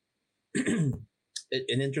an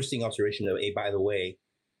interesting observation. Though, by the way,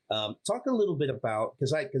 talk a little bit about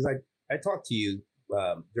because I talked to you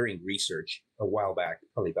during research a while back,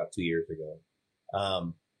 probably about 2 years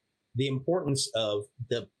ago. The importance of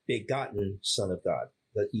the begotten Son of God.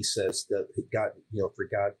 That he says that God, for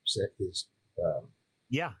God sent his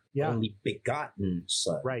only begotten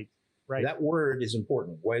Son. Right. That word is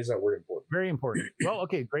important. Why is that word important? Very important. Well,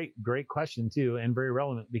 okay, great question too, and very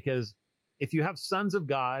relevant, because if you have sons of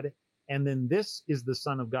God, and then this is the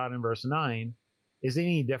Son of God in verse 9, is he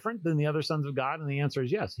any different than the other sons of God? And the answer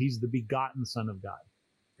is yes. He's the begotten Son of God.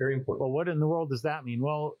 Very important. Well, what in the world does that mean?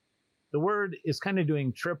 Well, the word is kind of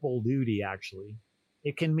doing triple duty, actually.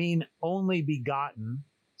 It can mean only begotten.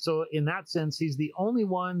 So in that sense, he's the only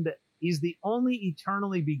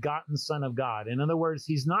eternally begotten Son of God. In other words,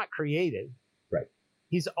 he's not created. Right.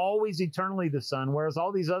 He's always eternally the Son, whereas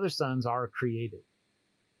all these other sons are created.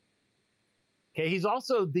 Okay, he's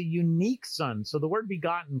also the unique Son. So the word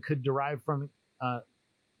begotten could derive from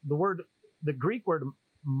the Greek word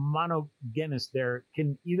monogenes there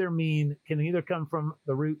can either come from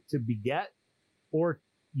the root to beget or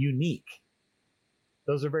unique.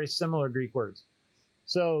 Those are very similar Greek words.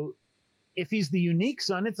 So if he's the unique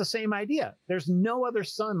Son, it's the same idea. There's no other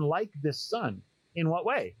Son like this Son. In what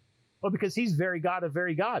way? Well, because he's very God of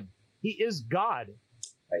very God. He is God.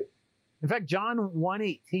 Right. In fact, John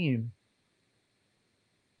 1:18,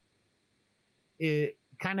 it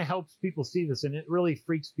kind of helps people see this, and it really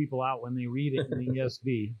freaks people out when they read it in the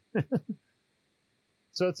ESV.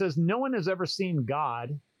 So it says, no one has ever seen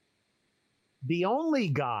God, the only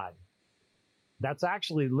God. That's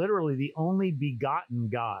actually literally the only begotten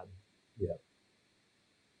God. Yeah.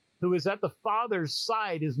 Who is at the Father's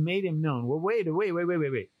side has made him known. Well, wait.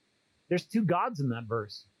 There's two gods in that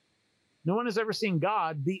verse. No one has ever seen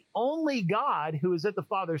God. The only God who is at the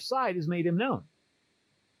Father's side has made him known.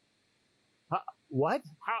 What?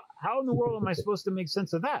 How in the world am I supposed to make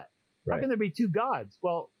sense of that? Right. How can there be two gods?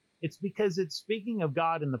 Well, it's because it's speaking of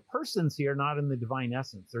God in the persons here, not in the divine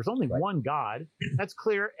essence. There's only one God. That's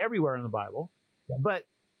clear everywhere in the Bible. Yeah. But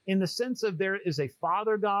in the sense of there is a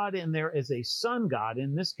Father God and there is a Son God.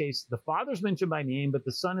 In this case, the Father's mentioned by name, but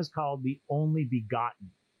the Son is called the only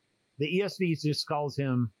begotten. The ESV just calls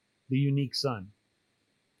him the unique Son.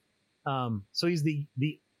 So he's the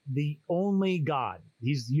only God.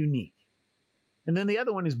 He's unique. And then the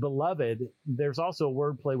other one is beloved. There's also a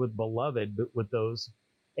wordplay with beloved, but with those.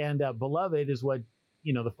 And beloved is what,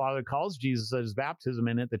 the Father calls Jesus at his baptism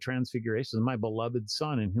and at the transfiguration, my beloved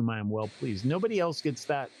Son in whom I am well pleased. Nobody else gets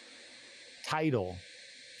that title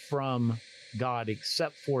from God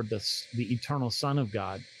except for the eternal Son of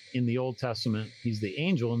God. In the Old Testament, he's the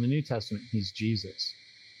angel. In the New Testament, he's Jesus.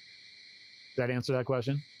 Does that answer that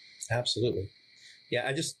question? Absolutely.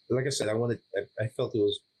 Yeah, like I said, I felt it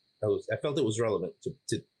was relevant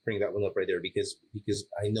to bring that one up right there because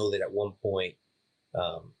I know that at one point,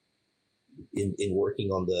 in working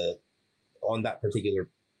on that particular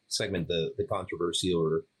segment, the controversy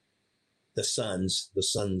or the sons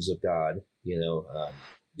of God.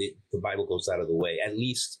 The Bible goes out of the way. At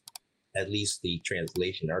least the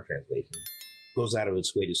translation, our translation, goes out of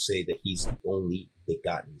its way to say that he's the only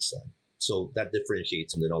begotten Son. So that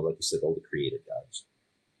differentiates him than all, like you said, all the created gods.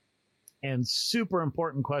 And super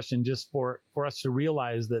important question, just for us to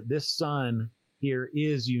realize that this Son here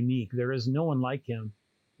is unique. There is no one like him.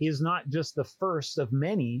 He is not just the first of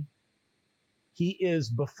many. He is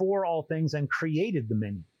before all things and created the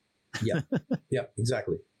many. Yeah,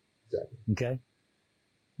 exactly. Okay.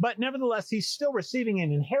 But nevertheless, he's still receiving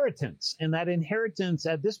an inheritance. And that inheritance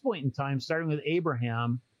at this point in time, starting with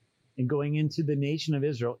Abraham and going into the nation of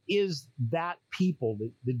Israel, is that people,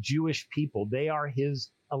 the Jewish people. They are his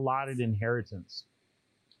allotted inheritance.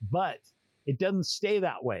 But it doesn't stay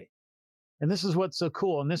that way. And this is what's so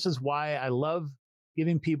cool. And this is why I love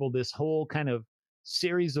giving people this whole kind of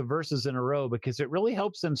series of verses in a row, because it really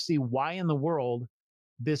helps them see why in the world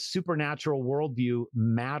this supernatural worldview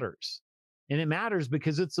matters. And it matters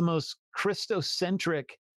because it's the most Christocentric,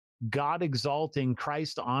 God-exalting,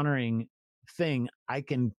 Christ-honoring thing I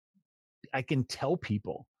can tell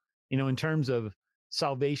people, in terms of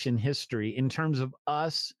salvation history, in terms of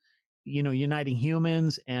us, uniting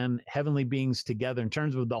humans and heavenly beings together, in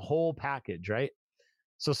terms of the whole package, right?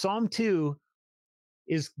 So Psalm 2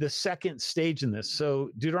 is the second stage in this. So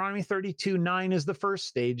Deuteronomy 32:9 is the first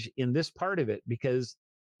stage in this part of it, because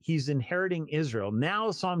he's inheriting Israel. Now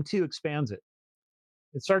Psalm 2 expands it.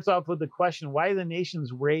 It starts off with the question, why do the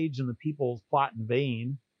nations rage and the peoples plot in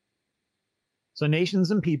vain? So nations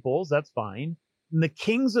and peoples, that's fine. And the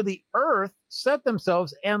kings of the earth set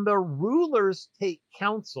themselves, and the rulers take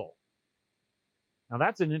counsel. Now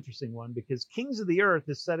that's an interesting one, because kings of the earth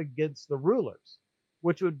is set against the rulers,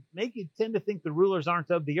 which would make you tend to think the rulers aren't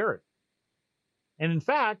of the earth. And in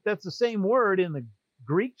fact, that's the same word in the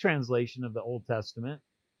Greek translation of the Old Testament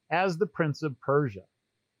as the prince of Persia.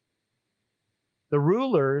 The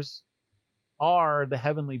rulers are the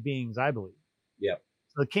heavenly beings, I believe. Yeah.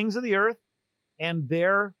 So the kings of the earth and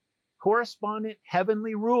their correspondent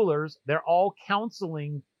heavenly rulers, they're all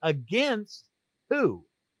counseling against who?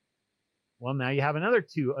 Well, now you have another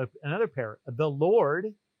pair, the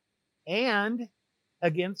Lord and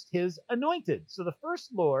against his anointed. So the first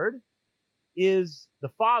Lord is the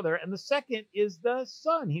Father, and the second is the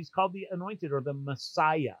Son. He's called the anointed, or the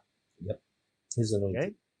Messiah. Yep. His anointed.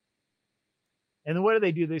 Okay? And then what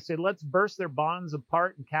do? They say, let's burst their bonds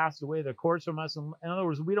apart and cast away their cords from us. In other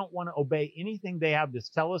words, we don't want to obey anything they have to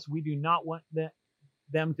tell us. We do not want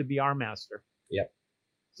them to be our master. Yep.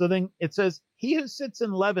 So then it says, he who sits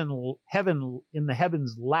in heaven in the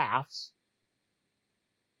heavens laughs,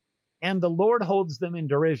 and the Lord holds them in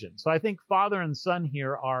derision. So I think Father and Son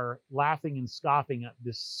here are laughing and scoffing at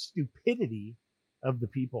this stupidity of the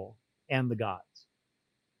people and the gods.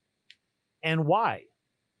 And why?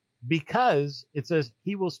 Because it says,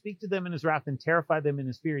 he will speak to them in his wrath and terrify them in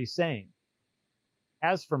his fury, saying,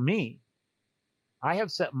 as for me, I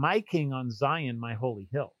have set my king on Zion, my holy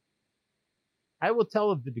hill. I will tell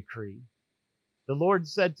of the decree. The Lord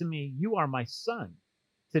said to me, you are my son.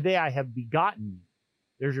 Today I have begotten you.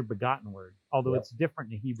 There's your begotten word, although It's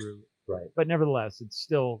different in Hebrew. Right. But nevertheless, it's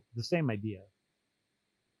still the same idea.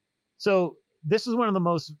 So this is one of the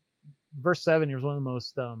most, verse 7 here is one of the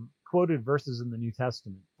most quoted verses in the New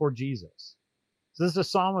Testament for Jesus. So this is a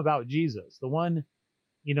psalm about Jesus, the one,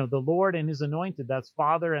 the Lord and his anointed, that's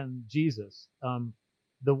Father and Jesus.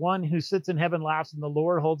 The one who sits in heaven laughs, and the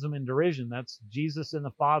Lord holds him in derision. That's Jesus and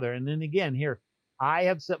the Father. And then again here, I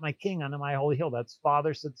have set my king on my holy hill. That's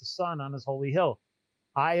Father sets the Son on his holy hill.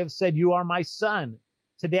 I have said, you are my son.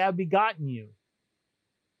 Today I've begotten you.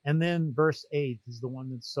 And then verse 8 is the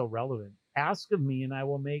one that's so relevant. Ask of me, and I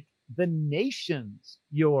will make the nations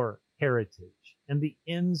your heritage, and the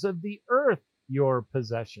ends of the earth your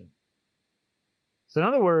possession. So in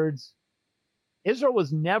other words, Israel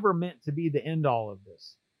was never meant to be the end all of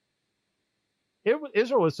this.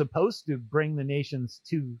 Israel was supposed to bring the nations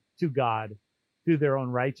to God through their own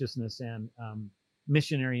righteousness and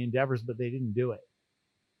missionary endeavors, but they didn't do it.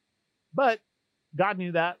 But God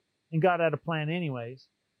knew that, and God had a plan anyways.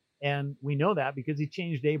 And we know that because he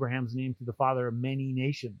changed Abraham's name to the father of many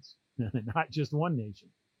nations, not just one nation.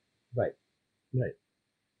 Right.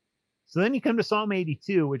 So then you come to Psalm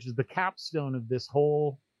 82, which is the capstone of this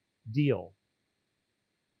whole deal.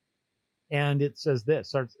 And it says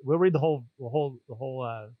this. We'll read the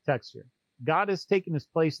whole text here. God has taken his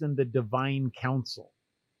place in the divine council.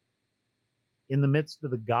 In the midst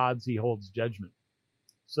of the gods, he holds judgment.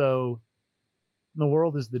 So the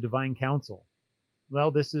world is the divine council.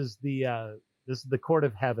 Well, this is the court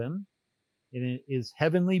of heaven, It is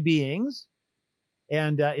heavenly beings.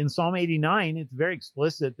 And in Psalm 89, it's very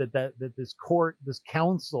explicit that this court, this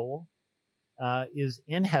council, is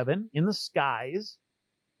in heaven, in the skies,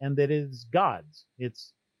 and that it is God's.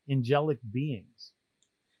 It's angelic beings.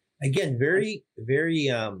 Again, very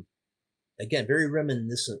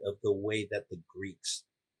reminiscent of the way that the Greeks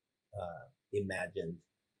imagined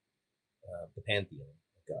the pantheon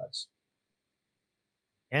of gods.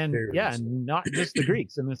 And and not just the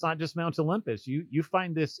Greeks. And it's not just Mount Olympus. You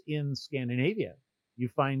find this in Scandinavia. You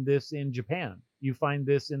find this in Japan. You find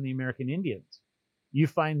this in the American Indians. You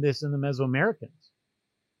find this in the Mesoamericans.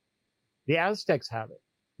 The Aztecs have it.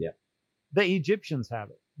 Yeah. The Egyptians have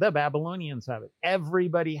it. The Babylonians have it.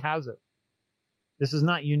 Everybody has it. This is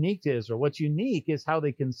not unique to Israel. What's unique is how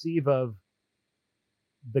they conceive of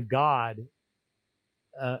the God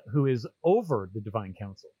who is over the divine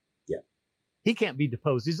council. Yeah. He can't be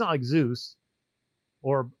deposed. He's not like Zeus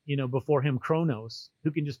or, before him Kronos,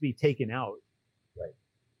 who can just be taken out.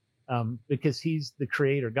 Right. Because he's the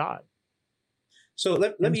creator God. So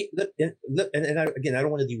I don't want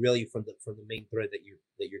to derail you from the main thread that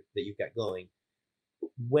you've got going.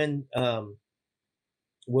 When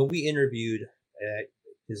we interviewed,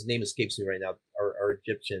 his name escapes me right now, our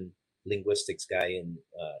Egyptian linguistics guy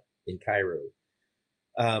in Cairo,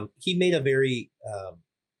 he made a very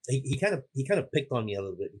he kind of picked on me a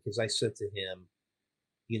little bit, because I said to him,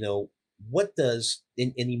 what does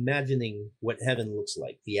in imagining what heaven looks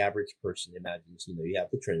like, the average person imagines, you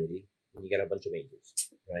have the Trinity and you got a bunch of angels,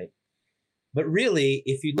 right? But really,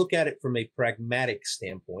 if you look at it from a pragmatic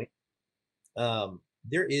standpoint,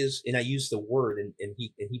 there is, and I used the word, and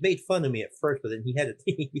he made fun of me at first, but then he had to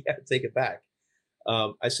take it back.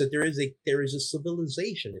 I said there is a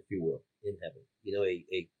civilization, if you will, in heaven.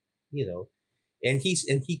 And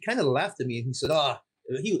he kind of laughed at me, and he said,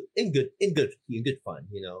 he in good fun,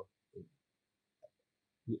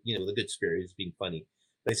 the good spirit is being funny.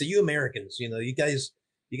 But I said, you Americans, you guys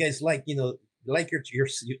like, like your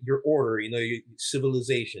order, your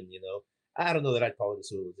civilization, I don't know that I'd call it a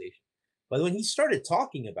civilization. But when he started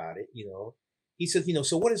talking about it, he said,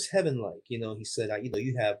 so what is heaven like? He said,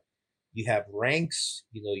 you have ranks,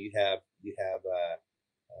 you have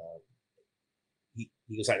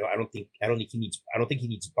he goes, I don't think he needs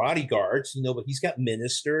bodyguards, but he's got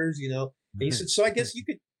ministers, and he said, so I guess you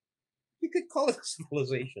could call it a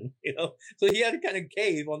civilization, So he had to kind of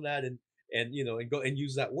cave on that and go and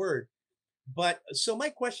use that word. But so my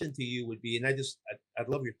question to you would be, and I'd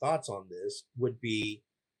love your thoughts on this, would be,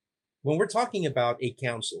 when we're talking about a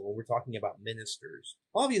council, when we're talking about ministers,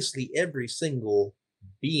 obviously every single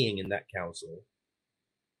being in that council,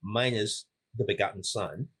 minus the begotten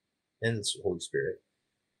Son and the Holy Spirit,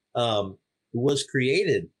 was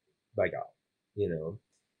created by God,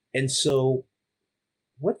 And so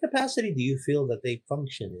what capacity do you feel that they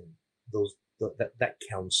function in that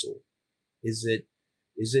council? It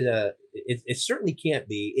certainly can't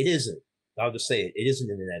be, it isn't, I'll just say it isn't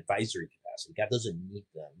in an advisory capacity. God doesn't need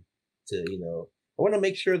them to, I want to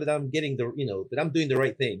make sure that I'm getting that I'm doing the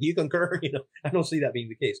right thing. Do you concur? I don't see that being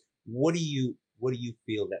the case. What do you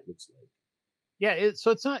feel that looks like? Yeah, it's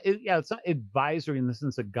not advisory in the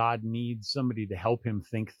sense that God needs somebody to help him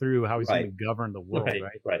think through how he's going to govern the world, right?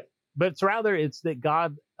 Right. But it's rather that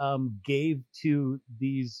God gave to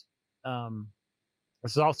these.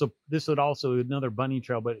 This would also another bunny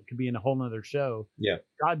trail, but it could be in a whole nother show. Yeah.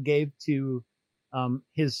 God gave to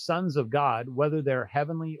his sons of God, whether they're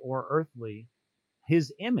heavenly or earthly,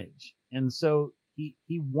 his image, and so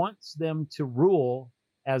he wants them to rule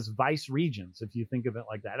as vice regents, if you think of it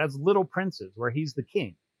like that, as little princes, where he's the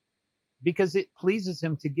king, because it pleases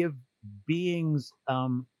him to give beings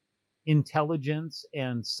intelligence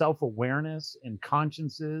and self-awareness and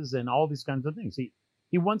consciences and all these kinds of things. He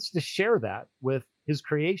wants to share that with his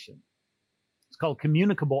creation. It's called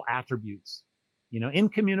communicable attributes.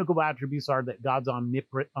 Incommunicable attributes are that God's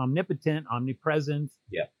omnipotent, omnipresent,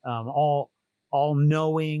 all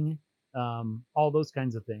knowing, all those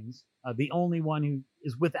kinds of things. The only one who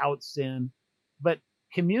is without sin. But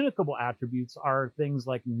communicable attributes are things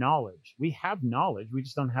like knowledge. We have knowledge. We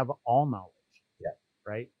just don't have all knowledge. Yeah.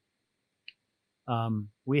 Right.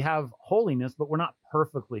 We have holiness, but we're not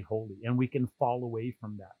perfectly holy, and we can fall away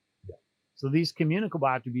from that. Yeah. So these communicable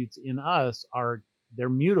attributes in us they're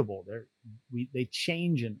mutable. They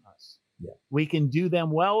change in us. Yeah. We can do them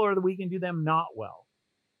well, or we can do them not well.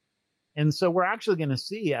 And so we're actually going to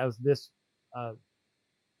see, as this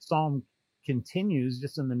psalm continues,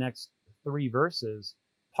 just in the next 3 verses,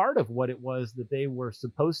 part of what it was that they were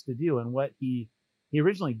supposed to do, and what he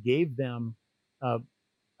originally gave them,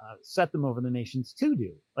 set them over the nations to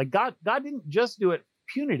do. Like God didn't just do it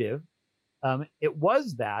punitive. It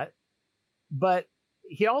was that, but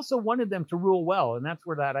he also wanted them to rule well, and that's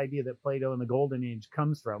where that idea that Plato in the Golden Age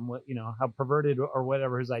comes from. What, you know, how perverted or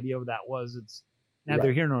whatever his idea of that was, it's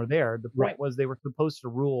neither here nor there. The point was they were supposed to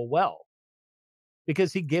rule well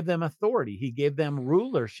because he gave them authority. He gave them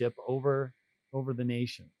rulership over the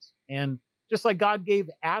nations. And just like God gave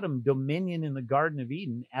Adam dominion in the Garden of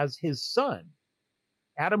Eden as his son,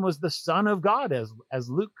 Adam was the son of God, as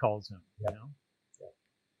Luke calls him. You know.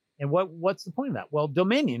 And what's the point of that? Well,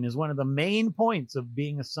 dominion is one of the main points of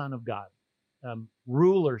being a son of God.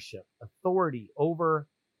 Rulership, authority over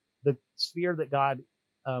the sphere that God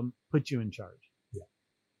put you in charge. Yeah.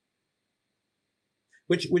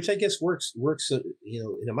 Which I guess works you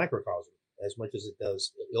know, in a microcosm as much as it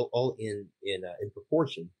does all in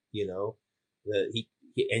proportion. You know,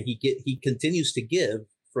 he continues to give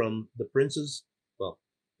from the princes. Well,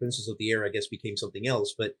 princes of the air, I guess, became something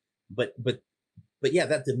else, but yeah,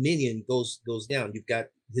 that dominion goes down. You've got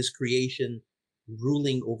his creation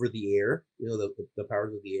ruling over the air, you know, the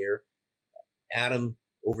powers of the air, Adam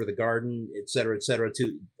over the garden, et cetera,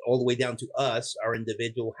 to all the way down to us, our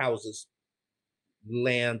individual houses,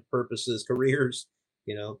 land, purposes, careers,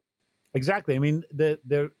 you know. Exactly. I mean,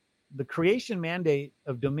 the creation mandate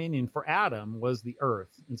of dominion for Adam was the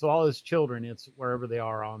earth. And so all his children, it's wherever they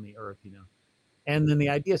are on the earth, you know. And then the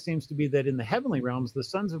idea seems to be that in the heavenly realms, the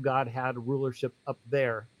sons of God had rulership up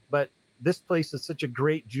there. But this place is such a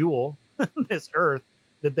great jewel, this earth,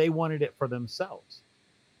 that they wanted it for themselves.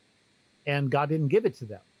 And God didn't give it to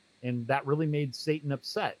them. And that really made Satan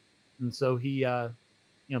upset. And so he, you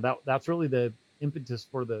know, that's really the impetus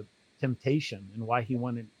for the temptation and why he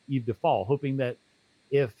wanted Eve to fall, hoping that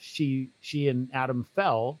if she and Adam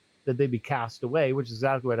fell, that they'd be cast away, which is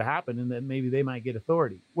exactly what happened, and that maybe they might get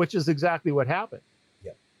authority, which is exactly what happened.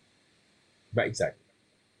 Yeah. Right, exactly.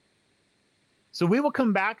 So we will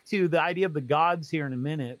come back to the idea of the gods here in a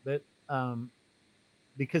minute, but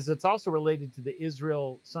because it's also related to the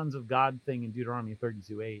Israel sons of God thing in Deuteronomy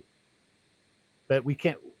 32:8. But we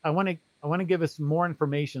can't. I want to give us more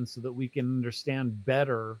information so that we can understand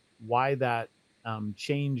better why that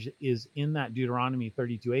change is in that Deuteronomy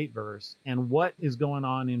 32:8 verse and what is going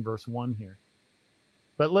on in verse 1 here.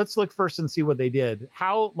 But let's look first and see what they did.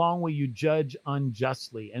 How long will you judge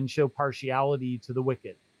unjustly and show partiality to the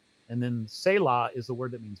wicked? And then Selah is the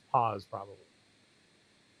word that means pause, probably.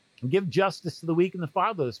 And give justice to the weak and the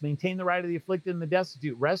fatherless. Maintain the right of the afflicted and the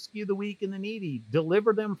destitute. Rescue the weak and the needy.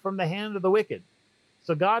 Deliver them from the hand of the wicked.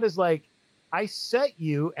 So God is like, I set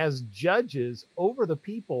you as judges over the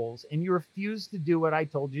peoples, and you refuse to do what I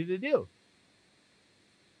told you to do.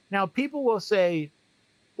 Now, people will say,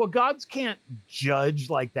 well, gods can't judge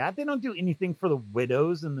like that. They don't do anything for the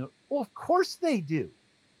widows and the... Well, of course they do.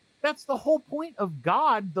 That's the whole point of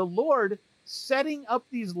God, the Lord, setting up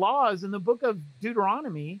these laws in the book of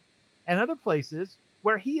Deuteronomy and other places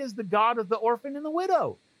where he is the God of the orphan and the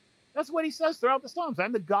widow. That's what he says throughout the Psalms.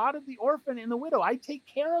 I'm the God of the orphan and the widow. I take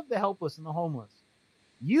care of the helpless and the homeless.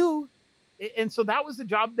 And so that was the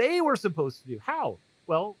job they were supposed to do. How?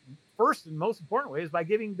 Well, first and most important way is by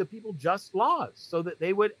giving the people just laws so that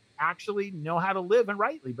they would actually know how to live and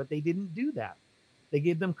rightly, but they didn't do that. They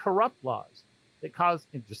gave them corrupt laws that caused,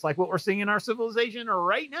 just like what we're seeing in our civilization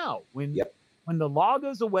right now, when the law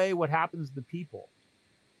goes away, what happens to the people?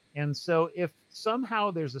 And so if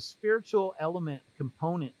somehow there's a spiritual element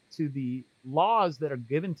component to the laws that are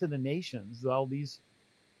given to the nations, well, these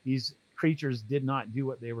creatures did not do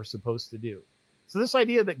what they were supposed to do. So this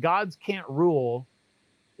idea that gods can't rule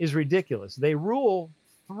is ridiculous. They rule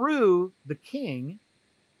through the king,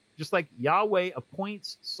 just like Yahweh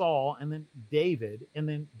appoints Saul and then David and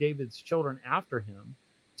then David's children after him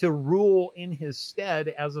to rule in his stead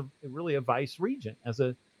as really a vice regent, as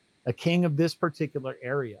a king of this particular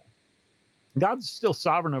area. God's still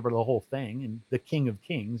sovereign over the whole thing and the King of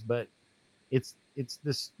Kings, but it's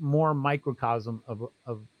this more microcosm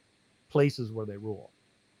of places where they rule.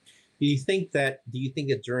 Do you think that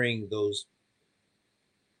during those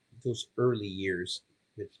early years,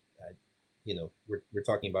 which you know, we're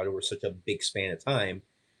talking about over such a big span of time,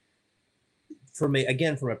 from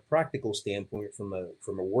a practical standpoint, from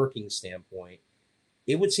a working standpoint,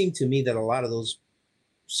 it would seem to me that a lot of those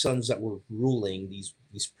sons that were ruling, these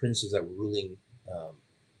princes that were ruling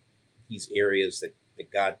these areas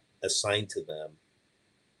that God assigned to them,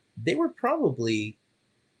 they were probably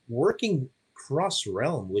working cross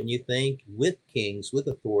realm, wouldn't you think, with kings, with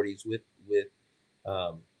authorities, with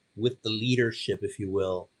the leadership, if you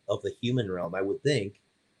will, of the human realm, I would think.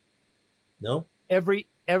 No? Every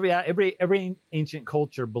ancient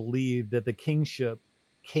culture believed that the kingship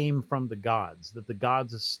came from the gods, that the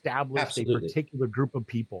gods established Absolutely. a particular group of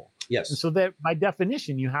people. Yes. And so that by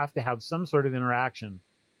definition, you have to have some sort of interaction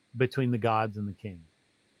between the gods and the king.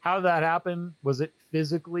 How did that happen? Was it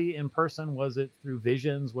physically in person? Was it through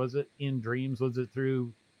visions? Was it in dreams? Was it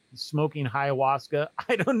through smoking ayahuasca?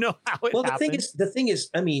 I don't know how it happened. The thing is,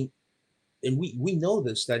 I mean, and we know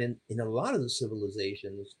this, that in a lot of the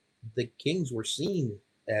civilizations, the kings were seen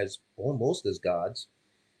as almost as gods.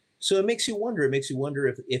 So it makes you wonder. It makes you wonder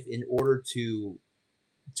if in order to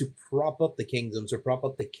prop up the kingdoms or prop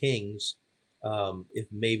up the kings, if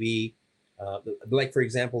maybe like for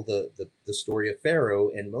example the story of Pharaoh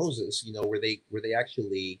and Moses, you know, where they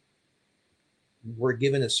actually were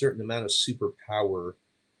given a certain amount of superpower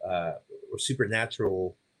or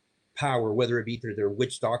supernatural power, whether it be through their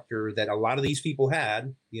witch doctor that a lot of these people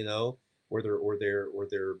had, you know, or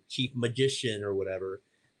their chief magician or whatever,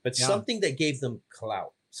 but something that gave them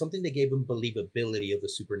clout, something that gave them believability of the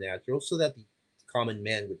supernatural, so that the common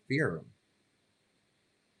man would fear him.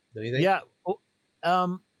 Don't you think? Yeah.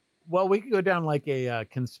 Well, we could go down like a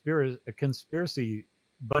conspiracy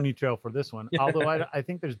bunny trail for this one. Although I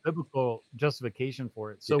think there's biblical justification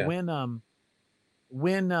for it. So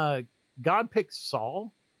when God picked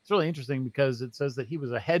Saul, it's really interesting because it says that he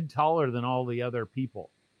was a head taller than all the other people.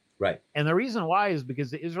 Right. And the reason why is because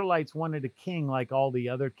the Israelites wanted a king like all the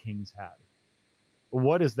other kings had.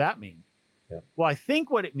 What does that mean? Yeah. Well, I think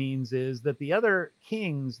what it means is that the other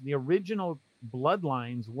kings, the original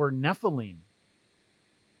bloodlines, were Nephilim.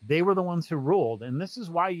 They were the ones who ruled. And this is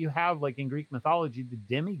why you have, like in Greek mythology, the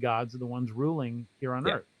demigods are the ones ruling here on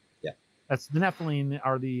earth. Yeah. That's the Nephilim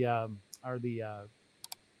are the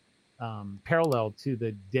parallel to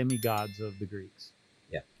the demigods of the Greeks.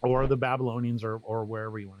 Yeah. Or the Babylonians or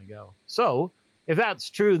wherever you want to go. So if that's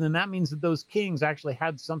true, then that means that those kings actually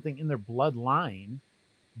had something in their bloodline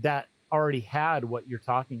that already had what you're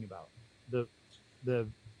talking about. The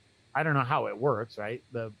I don't know how it works, right?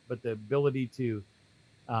 But the ability to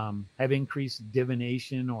have increased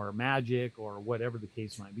divination or magic or whatever the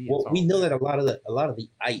case might be. Well, we know that a lot of the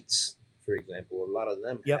ites, for example, a lot of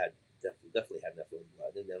them had definitely had Nephilim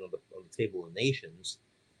blood. And then on the table of nations,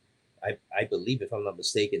 I believe, if I'm not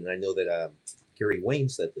mistaken, and I know that Gary Wayne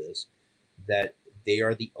said this, that they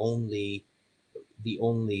are the only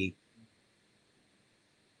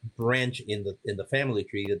branch in the family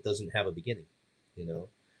tree that doesn't have a beginning, you know.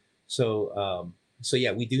 So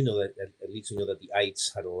yeah, we do know that, at least we know that the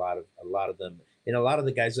ites had a lot of them, and a lot of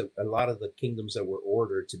the kingdoms that were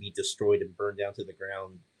ordered to be destroyed and burned down to the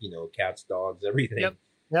ground, you know, cats, dogs, everything,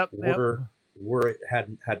 had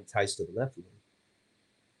ties to the Nephilim.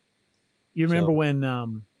 You remember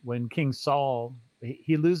when King Saul,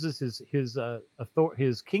 he loses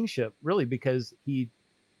his kingship, really, because he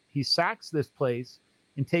sacks this place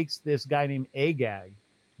and takes this guy named Agag,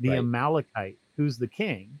 the Amalekite, who's the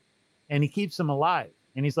king, and he keeps him alive.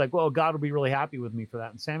 And he's like, well, God will be really happy with me for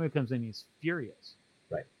that. And Samuel comes in, he's furious.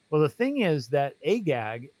 Right. Well, the thing is that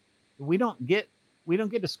Agag, we don't get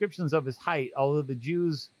descriptions of his height, although the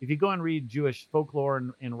Jews, if you go and read Jewish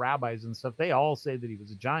folklore and rabbis and stuff, they all say that he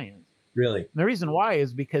was a giant. Really? And the reason why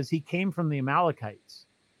is because he came from the Amalekites.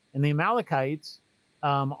 And the Amalekites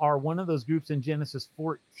are one of those groups in Genesis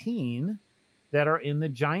 14 that are in the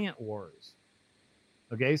giant wars.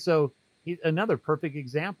 Okay, so another perfect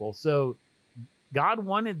example. So God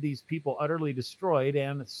wanted these people utterly destroyed,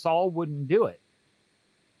 and Saul wouldn't do it.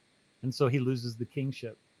 And so he loses the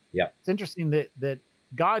kingship. Yeah. It's interesting that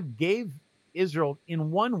God gave Israel,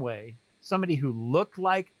 in one way, somebody who looked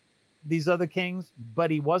like these other kings, but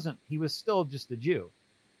he wasn't. He was still just a Jew.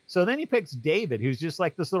 So then he picks David, who's just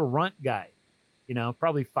like this little runt guy, you know,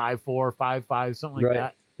 probably 5'4", 5'5", something like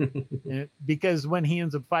that. Because when he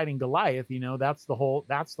ends up fighting Goliath, you know, that's the whole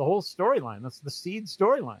storyline. That's the seed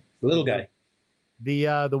storyline. The little guy.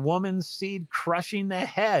 The woman's seed crushing the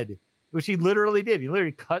head, which he literally did. He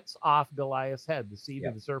literally cuts off Goliath's head, the seed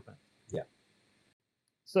of the serpent. Yeah.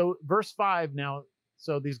 So verse 5 now,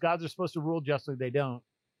 so these gods are supposed to rule justly. They don't.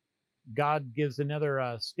 God gives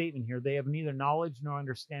another statement here. They have neither knowledge nor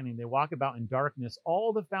understanding. They walk about in darkness.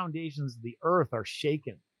 All the foundations of the earth are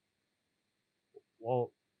shaken. Well,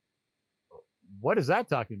 what is that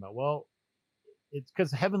talking about? Well, it's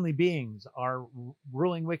because heavenly beings are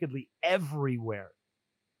ruling wickedly everywhere.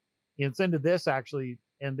 It's into this actually,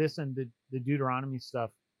 and this into the Deuteronomy stuff,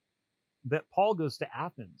 that Paul goes to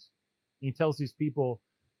Athens. He tells these people,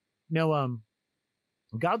 no,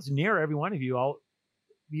 God's near every one of you.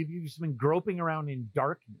 You've just been groping around in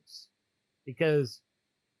darkness because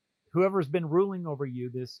whoever's been ruling over you,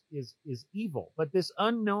 this is evil. But this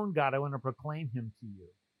unknown God, I want to proclaim him to you.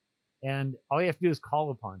 And all you have to do is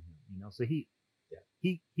call upon him, you know. So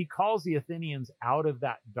he calls the Athenians out of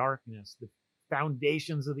that darkness. The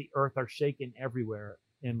foundations of the earth are shaken everywhere,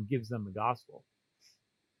 and gives them the gospel.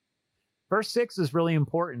 Verse 6 is really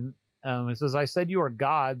important. It says, I said you are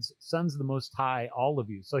gods, sons of the Most High, all of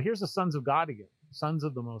you. So here's the sons of God again, sons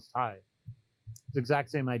of the Most High. It's the exact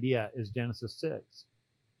same idea as Genesis 6.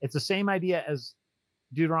 It's the same idea as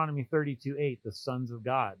Deuteronomy 32:8, the sons of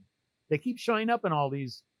God. They keep showing up in all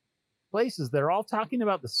these places. They're all talking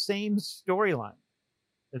about the same storyline.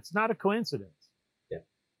 It's not a coincidence. Yeah.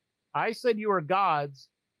 I said you are gods,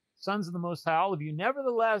 sons of the Most High, all of you.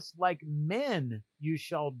 Nevertheless, like men, you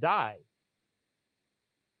shall die.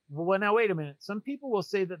 Well, now wait a minute. Some people will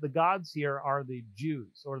say that the gods here are the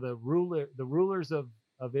Jews or the rulers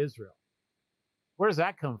of Israel. Where does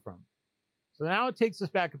that come from? So now it takes us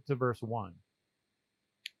back up to verse 1.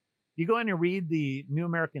 You go in and read the New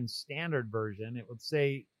American Standard Version, it would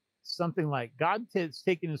say something like, God has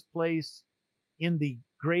taken his place in the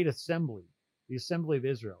great assembly, the assembly of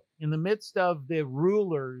Israel. In the midst of the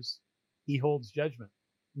rulers, he holds judgment.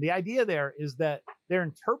 And the idea there is that they're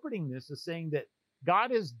interpreting this as saying that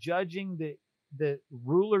God is judging the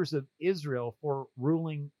rulers of Israel for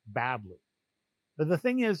ruling badly. But the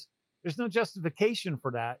thing is, there's no justification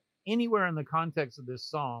for that anywhere in the context of this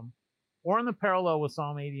psalm, or in the parallel with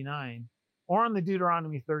Psalm 89, or in the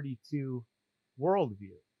Deuteronomy 32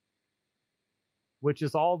 worldview, which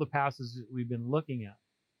is all the passages that we've been looking at.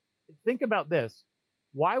 Think about this.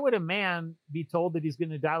 Why would a man be told that he's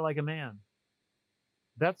going to die like a man?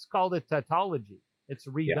 That's called a tautology. It's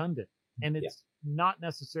redundant, and it's not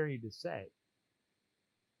necessary to say.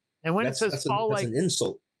 And when it says fall like an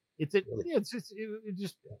insult, it's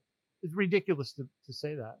ridiculous to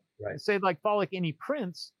say that. Right. Say like fall like any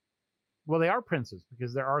prince. Well, they are princes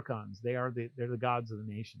because they're archons. They're the gods of the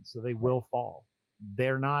nations, so they will fall.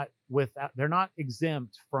 They're not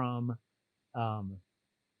exempt from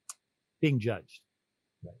being judged.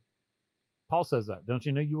 Right. Paul says that. Don't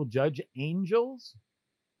you know you will judge angels?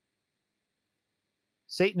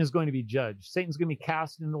 Satan is going to be judged. Satan's going to be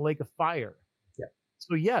cast in the lake of fire. Yeah.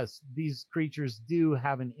 So yes, these creatures do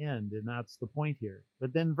have an end, and that's the point here.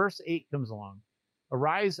 But then verse 8 comes along.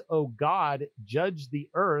 Arise, O God, judge the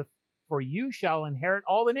earth, for you shall inherit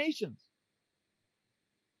all the nations.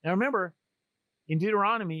 Now remember, in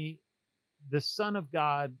Deuteronomy, the Son of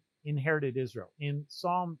God inherited Israel. In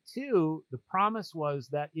Psalm 2, the promise was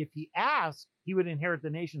that if he asked, he would inherit the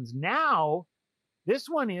nations. Now, this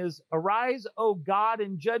one is, arise, O God,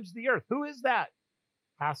 and judge the earth. Who is that?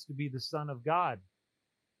 Has to be the Son of God.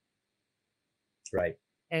 Right.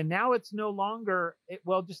 And now it's no longer,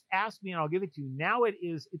 just ask me and I'll give it to you. Now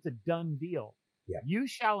it's a done deal. Yeah. You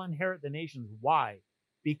shall inherit the nations. Why?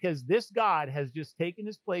 Because this God has just taken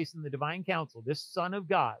his place in the divine council, this Son of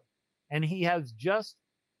God, and he has just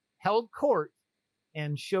held court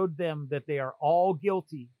and showed them that they are all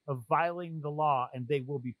guilty of violating the law and they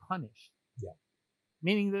will be punished. Yeah.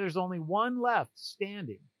 Meaning that there's only one left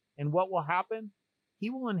standing. And what will happen? He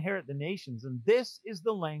will inherit the nations. And this is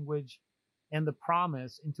the language and the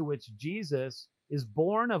promise into which Jesus is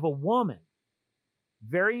born of a woman.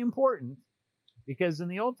 Very important, because in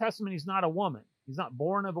the Old Testament, he's not a woman. He's not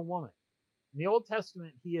born of a woman. In the Old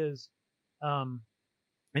Testament, he is an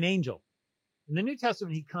angel. In the New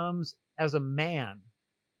Testament, he comes as a man.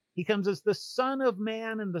 He comes as the Son of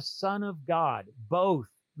Man and the Son of God, both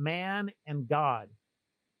man and God.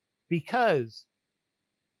 Because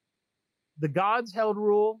the gods held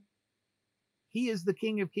rule. He is the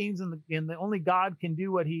King of Kings, and the only God can do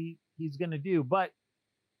what he's going to do. But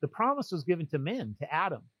the promise was given to men, to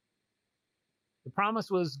Adam. The promise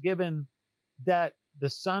was given that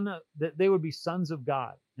that they would be sons of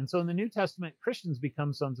God. And so in the New Testament, Christians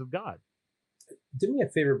become sons of God. Do me a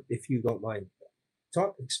favor, if you don't mind.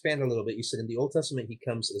 Expand a little bit. You said in the Old Testament, he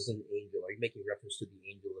comes as an angel. Are you making reference to the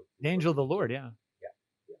angel of the angel of the Lord? Yeah. Yeah.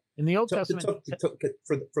 In the Old Testament,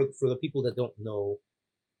 for the people that don't know,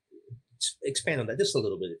 expand on that just a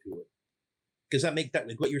little bit, if you would, because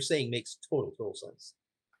like what you're saying makes total sense.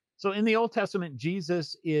 So in the Old Testament,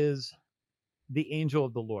 Jesus is the angel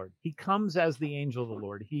of the Lord. He comes as the angel of the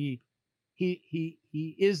Lord. He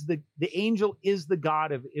is the angel is the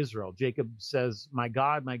God of Israel. Jacob says, my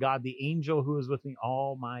God, the angel who is with me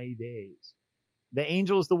all my days. The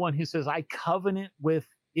angel is the one who says, I covenant with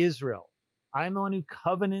Israel. I'm the one who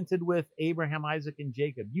covenanted with Abraham, Isaac, and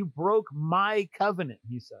Jacob. You broke my covenant,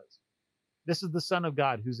 he says. This is the Son of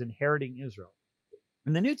God who's inheriting Israel.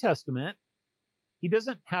 In the New Testament, he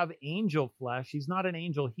doesn't have angel flesh. He's not an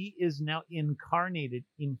angel. He is now incarnated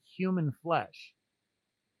in human flesh.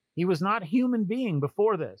 He was not a human being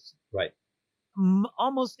before this. Right.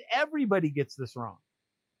 Almost everybody gets this wrong.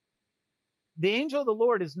 the angel of the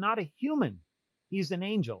Lord is not a human. He's an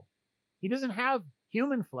angel. He doesn't have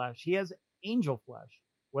human flesh. He has angel flesh,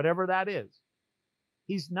 whatever that is.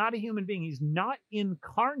 He's not a human being. He's not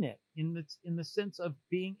incarnate in the sense of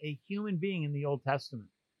being a human being in the Old Testament.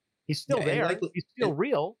 He's still there. Likely, he's still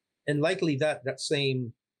real. And likely that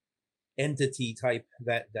same entity type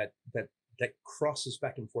that crosses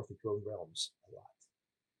back and forth between realms a lot.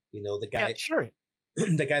 You know, the guy, yeah, sure.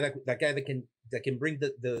 the guy that can bring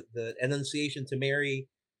the Annunciation to Mary,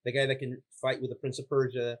 the guy that can fight with the Prince of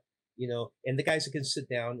Persia, you know, and the guys that can sit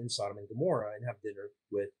down in Sodom and Gomorrah and have dinner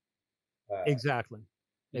with exactly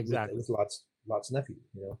with Lot's nephew,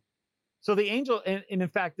 you know. So the angel, and in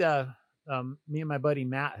fact, me and my buddy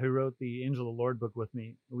Matt, who wrote the Angel of the Lord book with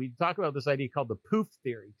me, we talk about this idea called the poof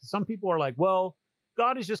theory. Some people are like, well,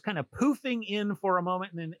 God is just kind of poofing in for a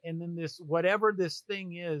moment, and then this whatever this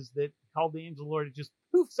thing is that called the angel of the Lord, it just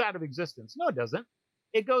poofs out of existence. No, it doesn't.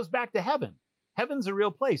 It goes back to heaven. Heaven's a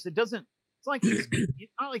real place. It doesn't. It's like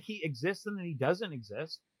it's not like he exists and then he doesn't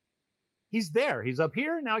exist. He's there. He's up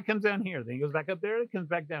here. Now he comes down here. Then he goes back up there. It comes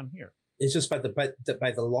back down here. It's just by the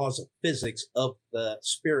laws of physics of the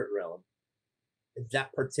spirit realm,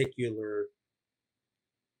 that particular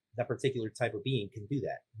type of being can do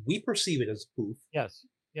that. We perceive it as poof. Yes.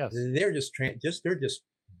 They're just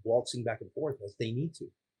waltzing back and forth as they need to.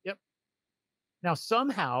 Yep. Now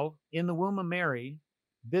somehow in the womb of Mary,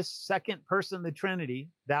 this second person of the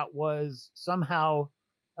Trinity that was somehow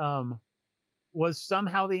the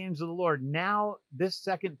angel of the Lord. Now this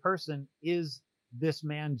second person is this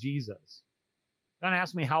man Jesus. Don't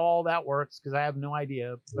ask me how all that works because I have no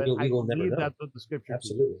idea. But I believe that's what the scripture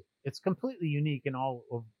absolutely teaches. It's completely unique in all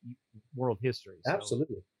of world history. So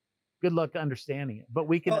absolutely. Good luck understanding it. But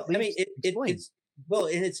we can at least explain.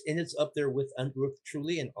 It's up there with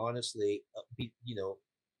truly and honestly, you know,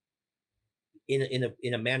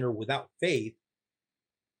 in a manner without faith,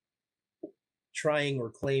 trying or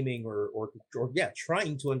claiming or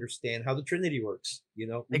trying to understand how the Trinity works. You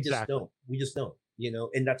know, we just don't. You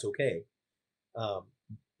know, and that's okay.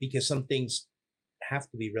 Because some things have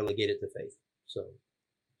to be relegated to faith.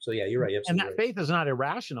 So yeah, you're right. And that faith is not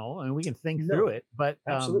irrational, and we can think through it, but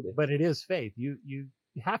it is faith. You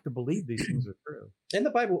have to believe these things are true. And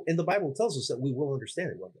the Bible tells us that we will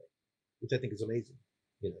understand it one day, which I think is amazing.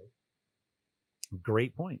 You know,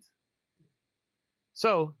 great point.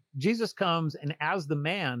 So Jesus comes, and as the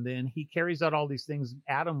man, then he carries out all these things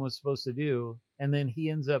Adam was supposed to do, and then he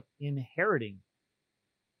ends up inheriting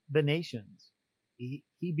the nations.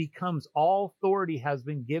 He becomes, all authority has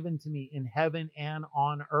been given to me in heaven and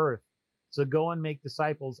on earth. So go and make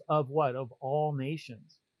disciples of what? Of all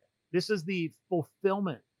nations. This is the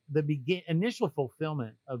fulfillment, initial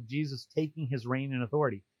fulfillment of Jesus taking his reign and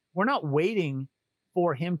authority. We're not waiting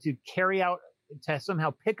for him to carry out, to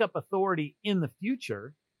somehow pick up authority in the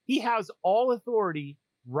future. He has all authority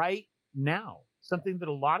right now. Something that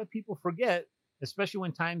a lot of people forget, especially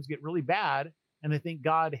when times get really bad and they think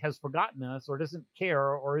God has forgotten us or doesn't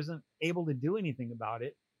care or isn't able to do anything about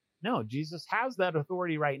it. No, Jesus has that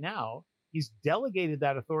authority right now. He's delegated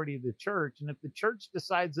that authority to the church. And if the church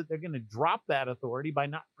decides that they're going to drop that authority by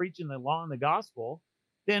not preaching the law and the gospel,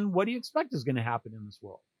 then what do you expect is going to happen in this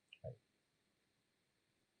world?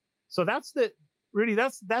 So Rudy,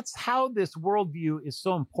 that's how this worldview is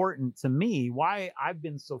so important to me, why I've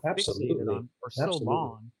been so fixated on for so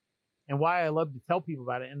long, and why I love to tell people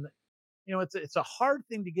about it. And you know, it's a hard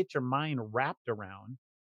thing to get your mind wrapped around,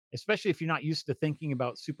 especially if you're not used to thinking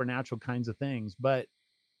about supernatural kinds of things, but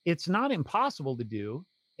it's not impossible to do.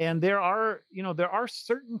 And there are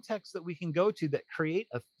certain texts that we can go to that create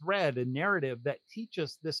a thread, a narrative that teach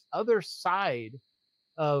us this other side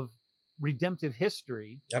of redemptive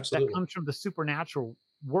history that comes from the supernatural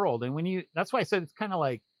world. And that's why I said it's kind of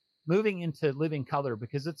like moving into living color,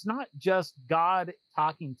 because it's not just God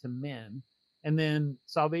talking to men and then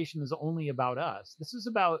salvation is only about us. This is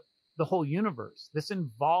about the whole universe. This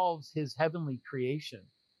involves his heavenly creation.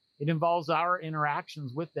 It involves our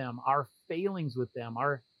interactions with them, our failings with them,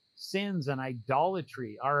 our sins and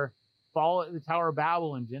idolatry, our fall at the Tower of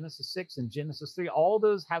Babel in Genesis 6 and Genesis 3. All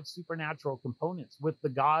those have supernatural components with the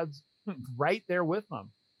gods right there with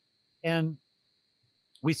them. And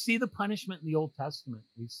we see the punishment in the Old Testament.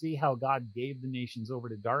 We see how God gave the nations over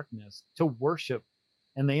to darkness to worship,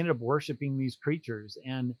 and they ended up worshiping these creatures.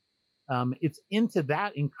 And it's into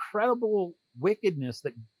that incredible wickedness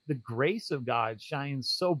that the grace of God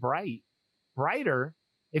shines so brighter,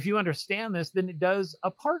 if you understand this, than it does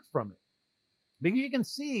apart from it. Because you can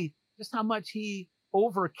see just how much he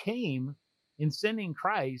overcame in sending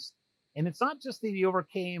Christ. And it's not just that he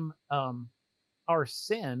overcame our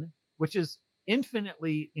sin, which is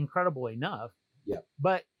infinitely incredible enough. Yeah.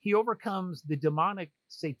 But he overcomes the demonic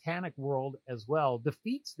satanic world as well,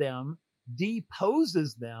 defeats them,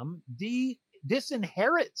 deposes them,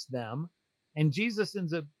 disinherits them, and Jesus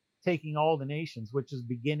ends up taking all the nations, which is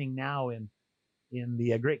beginning now in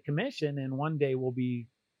the Great Commission, and one day will be,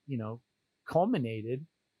 culminated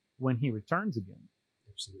when he returns again.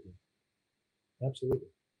 Absolutely. Absolutely.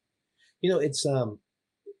 It's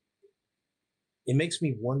it makes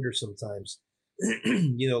me wonder sometimes,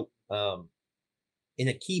 in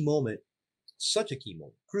a key moment, such a key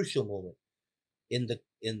moment, crucial moment in the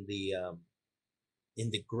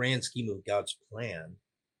grand scheme of God's plan,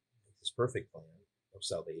 his perfect plan of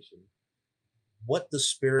salvation, what the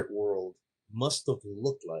spirit world must have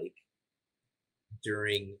looked like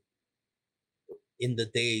in the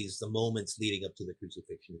days, the moments leading up to the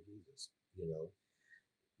crucifixion of Jesus.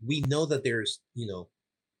 We know that there's,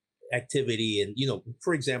 activity and,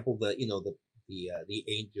 for example, the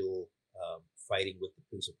angel fighting with the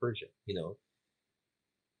Prince of Persia.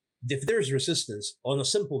 If there's resistance on a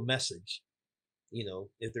simple message,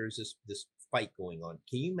 if there's this fight going on,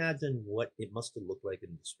 can you imagine what it must have looked like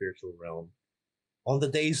in the spiritual realm on the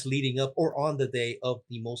days leading up, or on the day of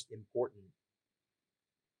the most important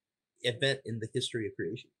event in the history of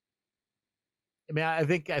creation? I mean,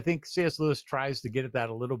 I think C.S. Lewis tries to get at that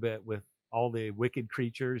a little bit with all the wicked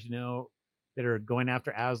creatures, that are going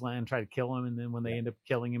after Aslan and try to kill him, and then when they end up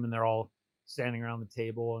killing him, and they're all standing around the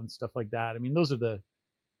table and stuff like that. I mean, those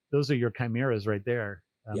are your chimeras right there.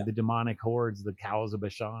 The demonic hordes, the cows of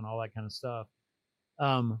Bashan, all that kind of stuff.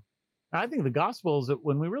 I think the Gospels,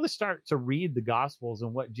 when we really start to read the Gospels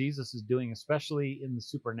and what Jesus is doing, especially in the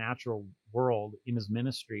supernatural world in his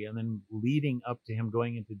ministry, and then leading up to him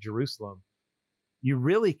going into Jerusalem, you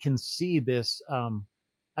really can see this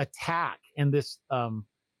attack and this,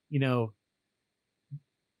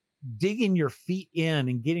 digging your feet in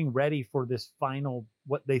and getting ready for this final,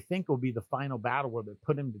 what they think will be the final battle where they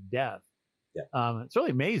put him to death. Yeah. It's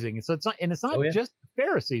really amazing. It's not just the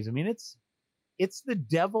Pharisees. I mean, it's the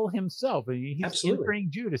devil himself. I mean, he's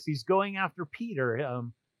entering Judas. He's going after Peter.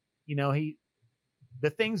 The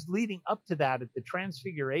things leading up to that at the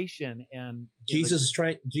Transfiguration, and Jesus is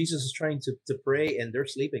trying to pray, and they're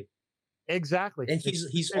sleeping. Exactly. And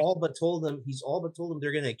he's all but told them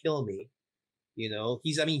they're going to kill me.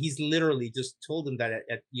 He's literally just told them that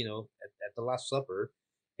at the Last Supper.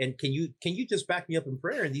 And can you just back me up in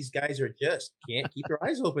prayer? And these guys can't keep their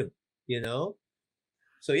eyes open,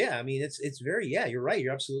 So yeah, I mean, it's very, you're right.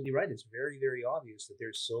 You're absolutely right. It's very, very obvious that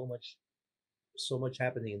there's so much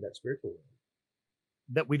happening in that spiritual world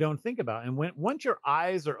that we don't think about. And once your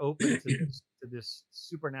eyes are open to this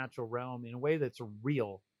supernatural realm in a way that's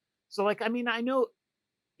real. So I know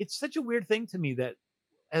it's such a weird thing to me that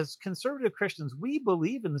as conservative Christians, we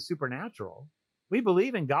believe in the supernatural. We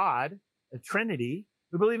believe in God, a Trinity.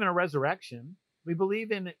 We believe in a resurrection. We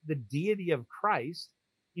believe in the deity of Christ.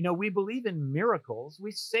 We believe in miracles.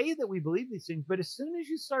 We say that we believe these things, but as soon as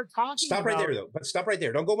you start talking, stop right there, though. But stop right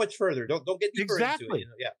there. Don't go much further. Don't get deeper into it.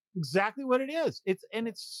 Exactly what it is.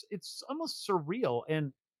 It's almost surreal,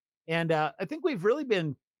 and I think we've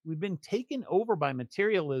been taken over by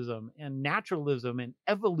materialism and naturalism and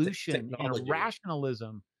evolution and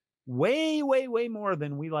rationalism, way, way, way more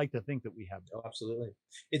than we like to think that we have. Oh, absolutely.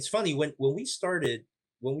 It's funny when we started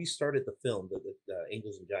the film, the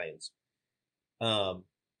Angels and Giants.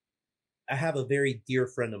 I have a very dear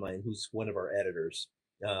friend of mine who's one of our editors.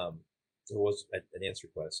 There was an Answer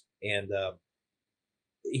Quest, and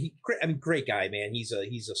great guy, man. He's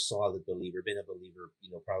a solid believer, been a believer,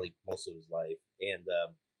 probably most of his life,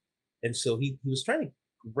 and so he was trying to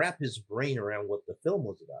wrap his brain around what the film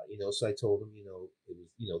was about, So I told him, it was,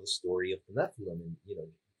 the story of the Nephilim, and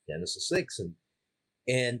Genesis 6,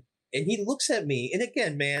 and he looks at me, and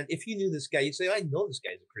again, man, if you knew this guy, you'd say, I know this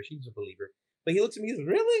guy's a Christian, he's a believer. But he looks at me, he goes,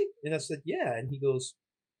 really? And I said, yeah. And he goes,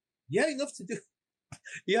 you have enough to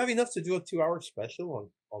do a 2-hour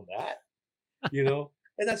special on that,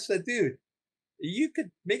 And I said, dude, you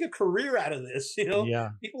could make a career out of this, Yeah,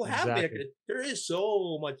 people have exactly. There is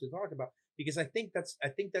so much to talk about, because I think that's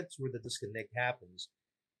where the disconnect happens,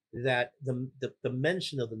 that the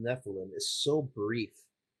mention of the Nephilim is so brief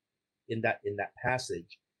in that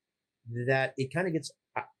passage that it kind of gets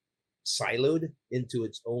siloed into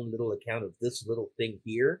its own little account of this little thing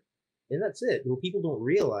here, and that's it. Well, people don't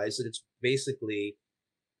realize that it's basically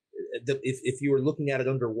if you were looking at it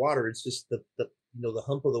underwater, it's just the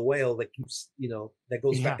hump of the whale that keeps that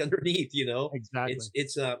goes back underneath. Exactly.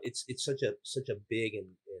 It's such a big and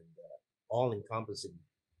all encompassing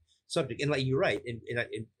subject, and like you're right, and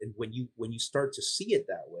when you start to see it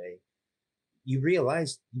that way, you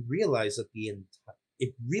realize that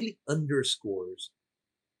it really underscores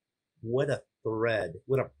what a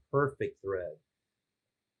perfect thread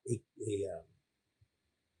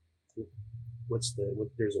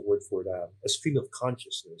there's a word for it, a stream of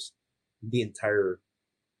consciousness, the entire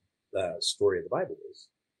story of the Bible is.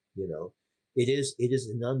 It is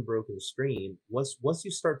an unbroken stream. Once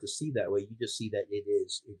you start to see that way, you just see that it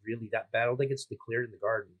really, that battle that gets declared in the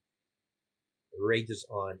garden rages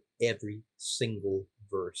on every single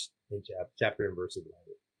verse in chapter and verse of the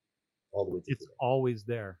Bible, all the way to it's today. Always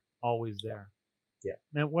there. Yeah.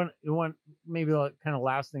 Now, one maybe the kind of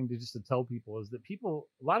last thing to tell people is that a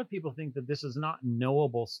lot of people think that this is not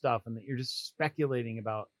knowable stuff, and that you're just speculating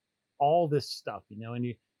about all this stuff, and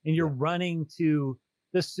you're running to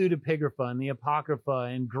the pseudepigrapha and the apocrypha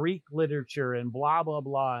and Greek literature and blah blah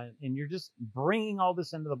blah, and you're just bringing all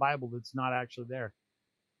this into the Bible that's not actually there.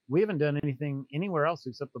 We haven't done anything anywhere else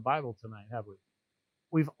except the Bible tonight, have we?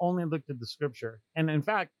 We've only looked at the scripture, and in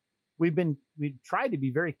fact, we tried to be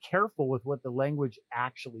very careful with what the language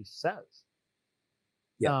actually says.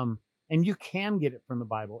 Yeah. And you can get it from the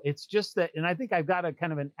Bible. It's just that, and I think I've got a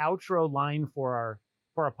kind of an outro line for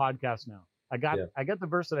our podcast now. I got the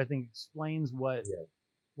verse that I think explains what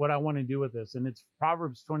I want to do with this, and it's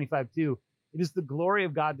Proverbs 25:2. It is the glory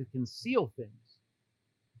of God to conceal things,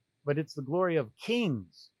 but it's the glory of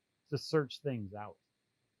kings to search things out.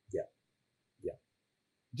 Yeah.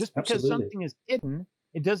 Just because something is hidden,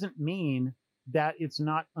 it doesn't mean that it's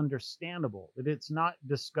not understandable, that it's not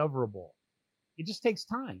discoverable. It just takes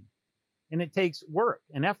time, and it takes work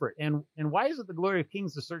and effort. And why is it the glory of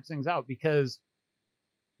kings to search things out? Because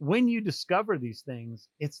when you discover these things,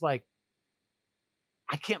 it's like,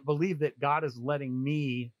 I can't believe that God is letting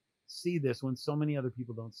me see this when so many other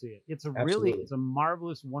people don't see it. It's a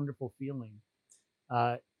marvelous, wonderful feeling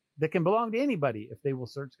that can belong to anybody if they will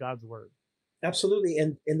search God's word. Absolutely.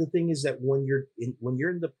 And the thing is that when you're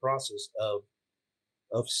in the process of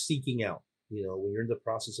seeking out, when you're in the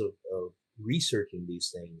process of researching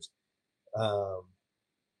these things,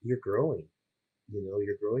 you're growing.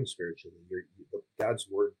 You're growing spiritually. God's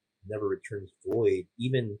word never returns void,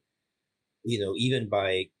 even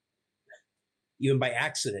by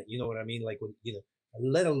accident. You know what I mean? Like when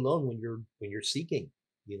let alone when you're seeking,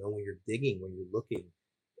 when you're digging, when you're looking,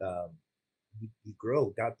 you grow.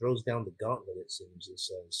 God throws down the gauntlet, it seems, and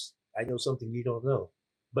says, I know something you don't know,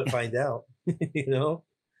 but find out.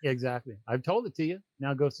 Exactly. I've told it to you.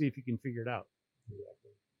 Now go see if you can figure it out.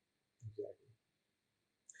 Exactly.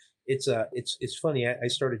 It's funny. I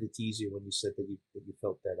started to tease you when you said that you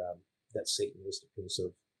felt that Satan was the prince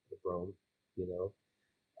of Rome.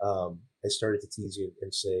 I started to tease you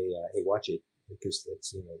and say, hey, watch it, because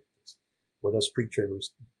that's what us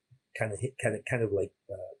preachers kind of like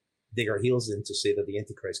dig our heels in to say that the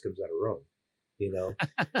Antichrist comes out of Rome.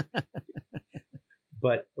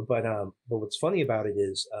 But what's funny about it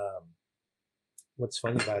is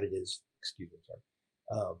excuse me, sorry.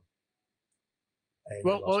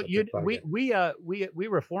 We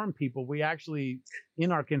Reformed people, we actually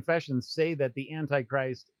in our confessions say that the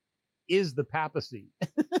Antichrist is the papacy.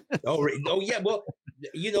 Oh yeah. Well,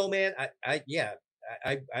 man, I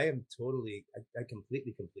am totally, I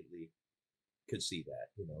completely could see that.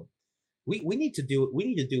 We need to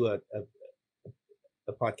do a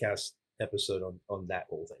podcast episode on that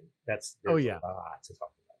whole thing. There's a lot to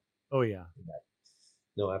talk about. Oh yeah.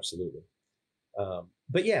 No, absolutely.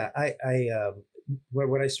 But yeah,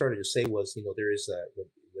 what I started to say was, there is in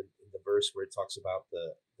the verse where it talks about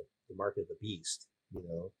the mark of the beast,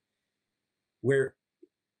 where,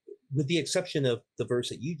 with the exception of the verse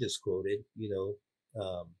that you just quoted,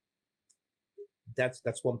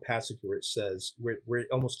 that's one passage where it says, where it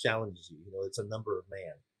almost challenges you. It's a number of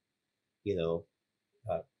man.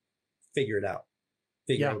 Figure it out.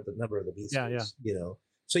 Figure out what the number of the beast is.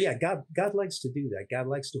 So yeah, God likes to do that. God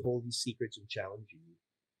likes to hold these secrets and challenge you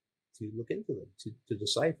to look into them, to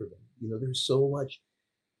decipher them. There's so much.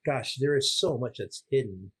 Gosh, there is so much that's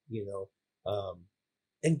hidden.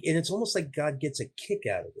 And it's almost like God gets a kick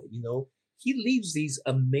out of it. He leaves these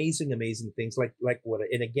amazing things like what.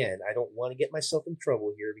 And again, I don't want to get myself in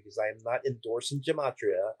trouble here, because I am not endorsing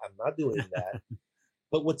gematria. I'm not doing that.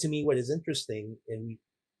 But what is interesting, and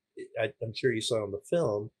I'm sure you saw it on the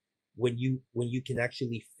film, when you can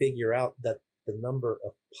actually figure out that the number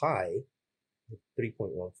of pi,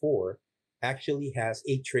 3.14, actually has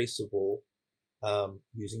a traceable,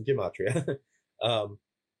 using gematria,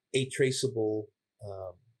 a traceable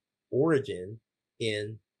origin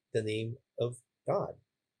in the name of God.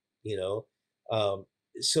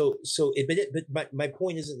 But my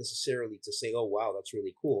point isn't necessarily to say, oh wow, that's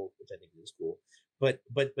really cool, which I think is cool, but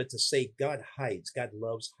to say God hides, God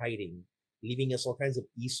loves hiding, leaving us all kinds of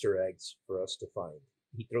Easter eggs for us to find.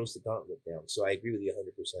 He throws the gauntlet down. So I agree with you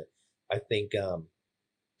 100%. I think,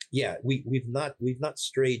 we've not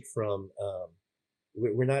strayed from,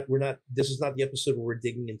 we're not, this is not the episode where we're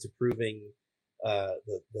digging into proving,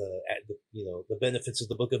 the benefits of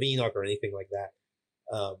the Book of Enoch or anything like that.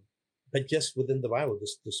 But just within the Bible,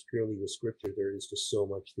 just purely with scripture, there is just so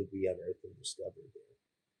much to be unearthed and discovered there.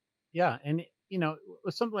 Yeah. And,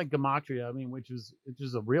 with something like gematria, I mean, which is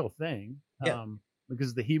a real thing,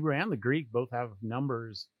 because the Hebrew and the Greek both have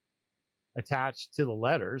numbers attached to the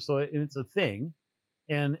letters. So it's a thing.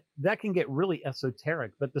 And that can get really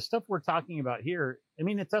esoteric. But the stuff we're talking about here, I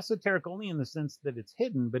mean, it's esoteric only in the sense that it's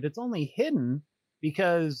hidden, but it's only hidden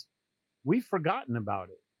because we've forgotten about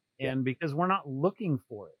it and because we're not looking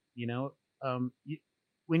for it.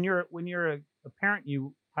 When you're a parent,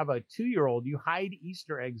 you have a 2-year-old, you hide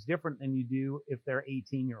Easter eggs different than you do if they're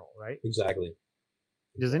 18-year-old, right? Exactly.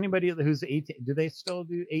 Does anybody who's 18, do they still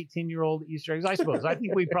do 18-year-old Easter eggs? I suppose. I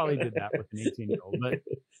think we probably did that with an 18-year-old. But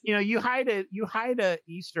you hide a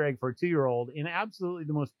Easter egg for a 2-year-old in absolutely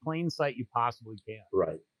the most plain sight you possibly can.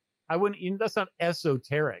 Right. I wouldn't. That's not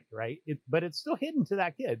esoteric, right? But it's still hidden to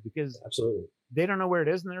that kid because absolutely they don't know where it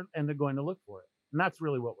is, and they're going to look for it. And that's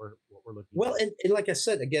really what we're looking for. Well, and like I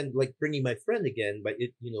said again, like bringing my friend again, but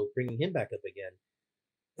bringing him back up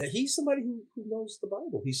again. He's somebody who knows the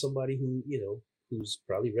Bible. He's somebody who's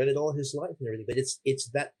probably read it all his life and everything. But it's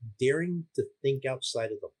that daring to think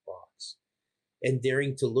outside of the box, and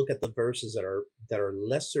daring to look at the verses that are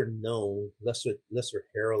lesser known, lesser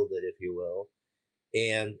heralded, if you will,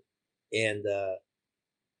 and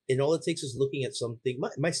all it takes is looking at something.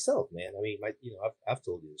 Myself, man. I mean, I've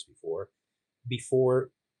told you this before.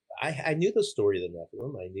 Before I knew the story of the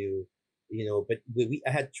Nephilim, I knew, but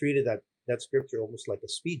I had treated that scripture almost like a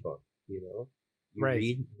speed bump. You right.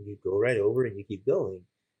 read, you go right over, and you keep going.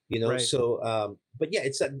 Right. So, but yeah,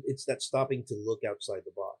 it's that stopping to look outside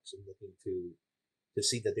the box and looking to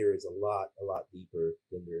see that there is a lot deeper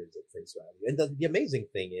than there is at face value. And the amazing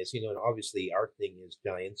thing is, and obviously our thing is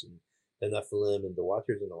giants and the Nephilim and the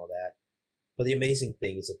Watchers and all that. But the amazing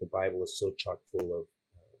thing is that the Bible is so chock full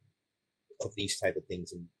of these type of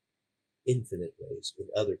things in infinite ways, with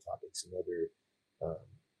other topics and other,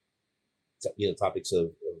 topics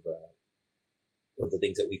of the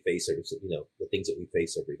things that we face, the things that we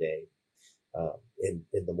face every day. And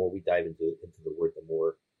the more we dive into the Word,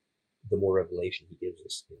 the more revelation He gives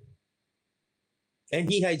us. And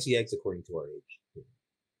He hides the eggs according to our age.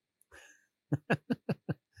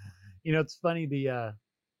 It's funny.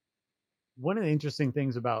 One of the interesting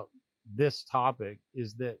things about this topic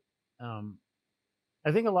is that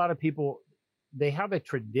I think a lot of people, they have a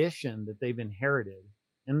tradition that they've inherited,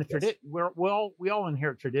 and the tradition, we all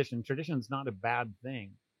inherit tradition. Tradition is not a bad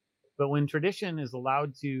thing, but when tradition is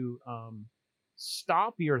allowed to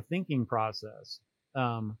stop your thinking process,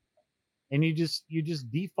 and you just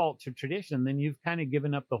default to tradition, then you've kind of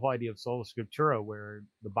given up the whole idea of sola scriptura, where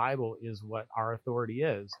the Bible is what our authority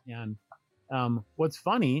is. And what's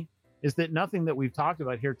funny is that nothing that we've talked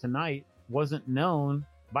about here tonight wasn't known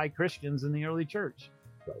by Christians in the early church.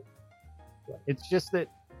 Right. It's just that,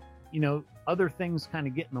 other things kind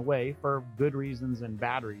of get in the way for good reasons and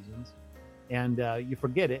bad reasons, and you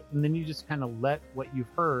forget it, and then you just kind of let what you've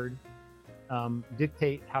heard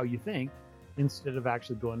dictate how you think, instead of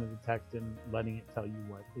actually going to the text and letting it tell you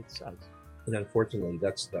what it says. And unfortunately,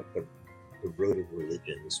 that's the road of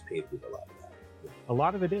religion is paved with a lot of that. A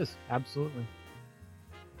lot of it is, absolutely.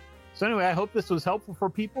 So anyway, I hope this was helpful for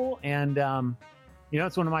people, and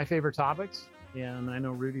it's one of my favorite topics, and I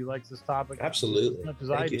know Rudy likes this topic absolutely as much as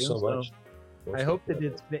Thank I do. You so much. I hope that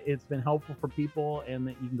it's been helpful for people, and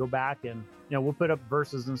that you can go back and we'll put up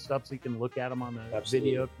verses and stuff so you can look at them on the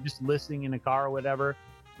video. If you're just listening in a car or whatever,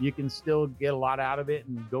 you can still get a lot out of it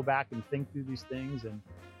and go back and think through these things, and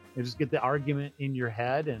just get the argument in your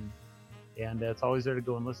head, and it's always there to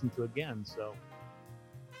go and listen to again. So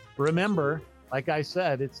remember, like I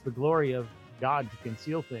said, it's the glory of God to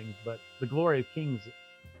conceal things, but the glory of kings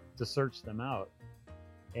to search them out.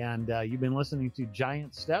 And you've been listening to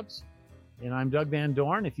Giant Steps, and I'm Doug Van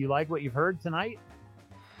Dorn. If you like what you've heard tonight,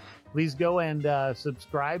 please go and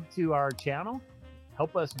subscribe to our channel.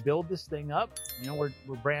 Help us build this thing up. We're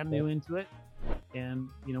brand new into it, and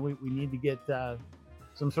we need to get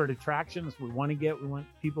some sort of traction. That's what we want to get. We want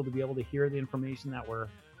people to be able to hear the information that we're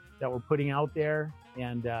putting out there,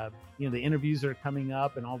 and the interviews are coming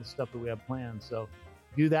up and all the stuff that we have planned. So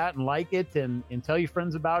do that and like it, and tell your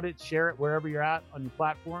friends about it. Share it wherever you're at on your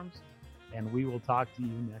platforms, and we will talk to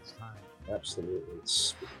you next time. Absolutely.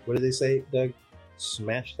 What do they say, Doug?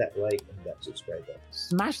 smash that like and that subscribe button.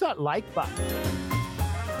 Smash that like button.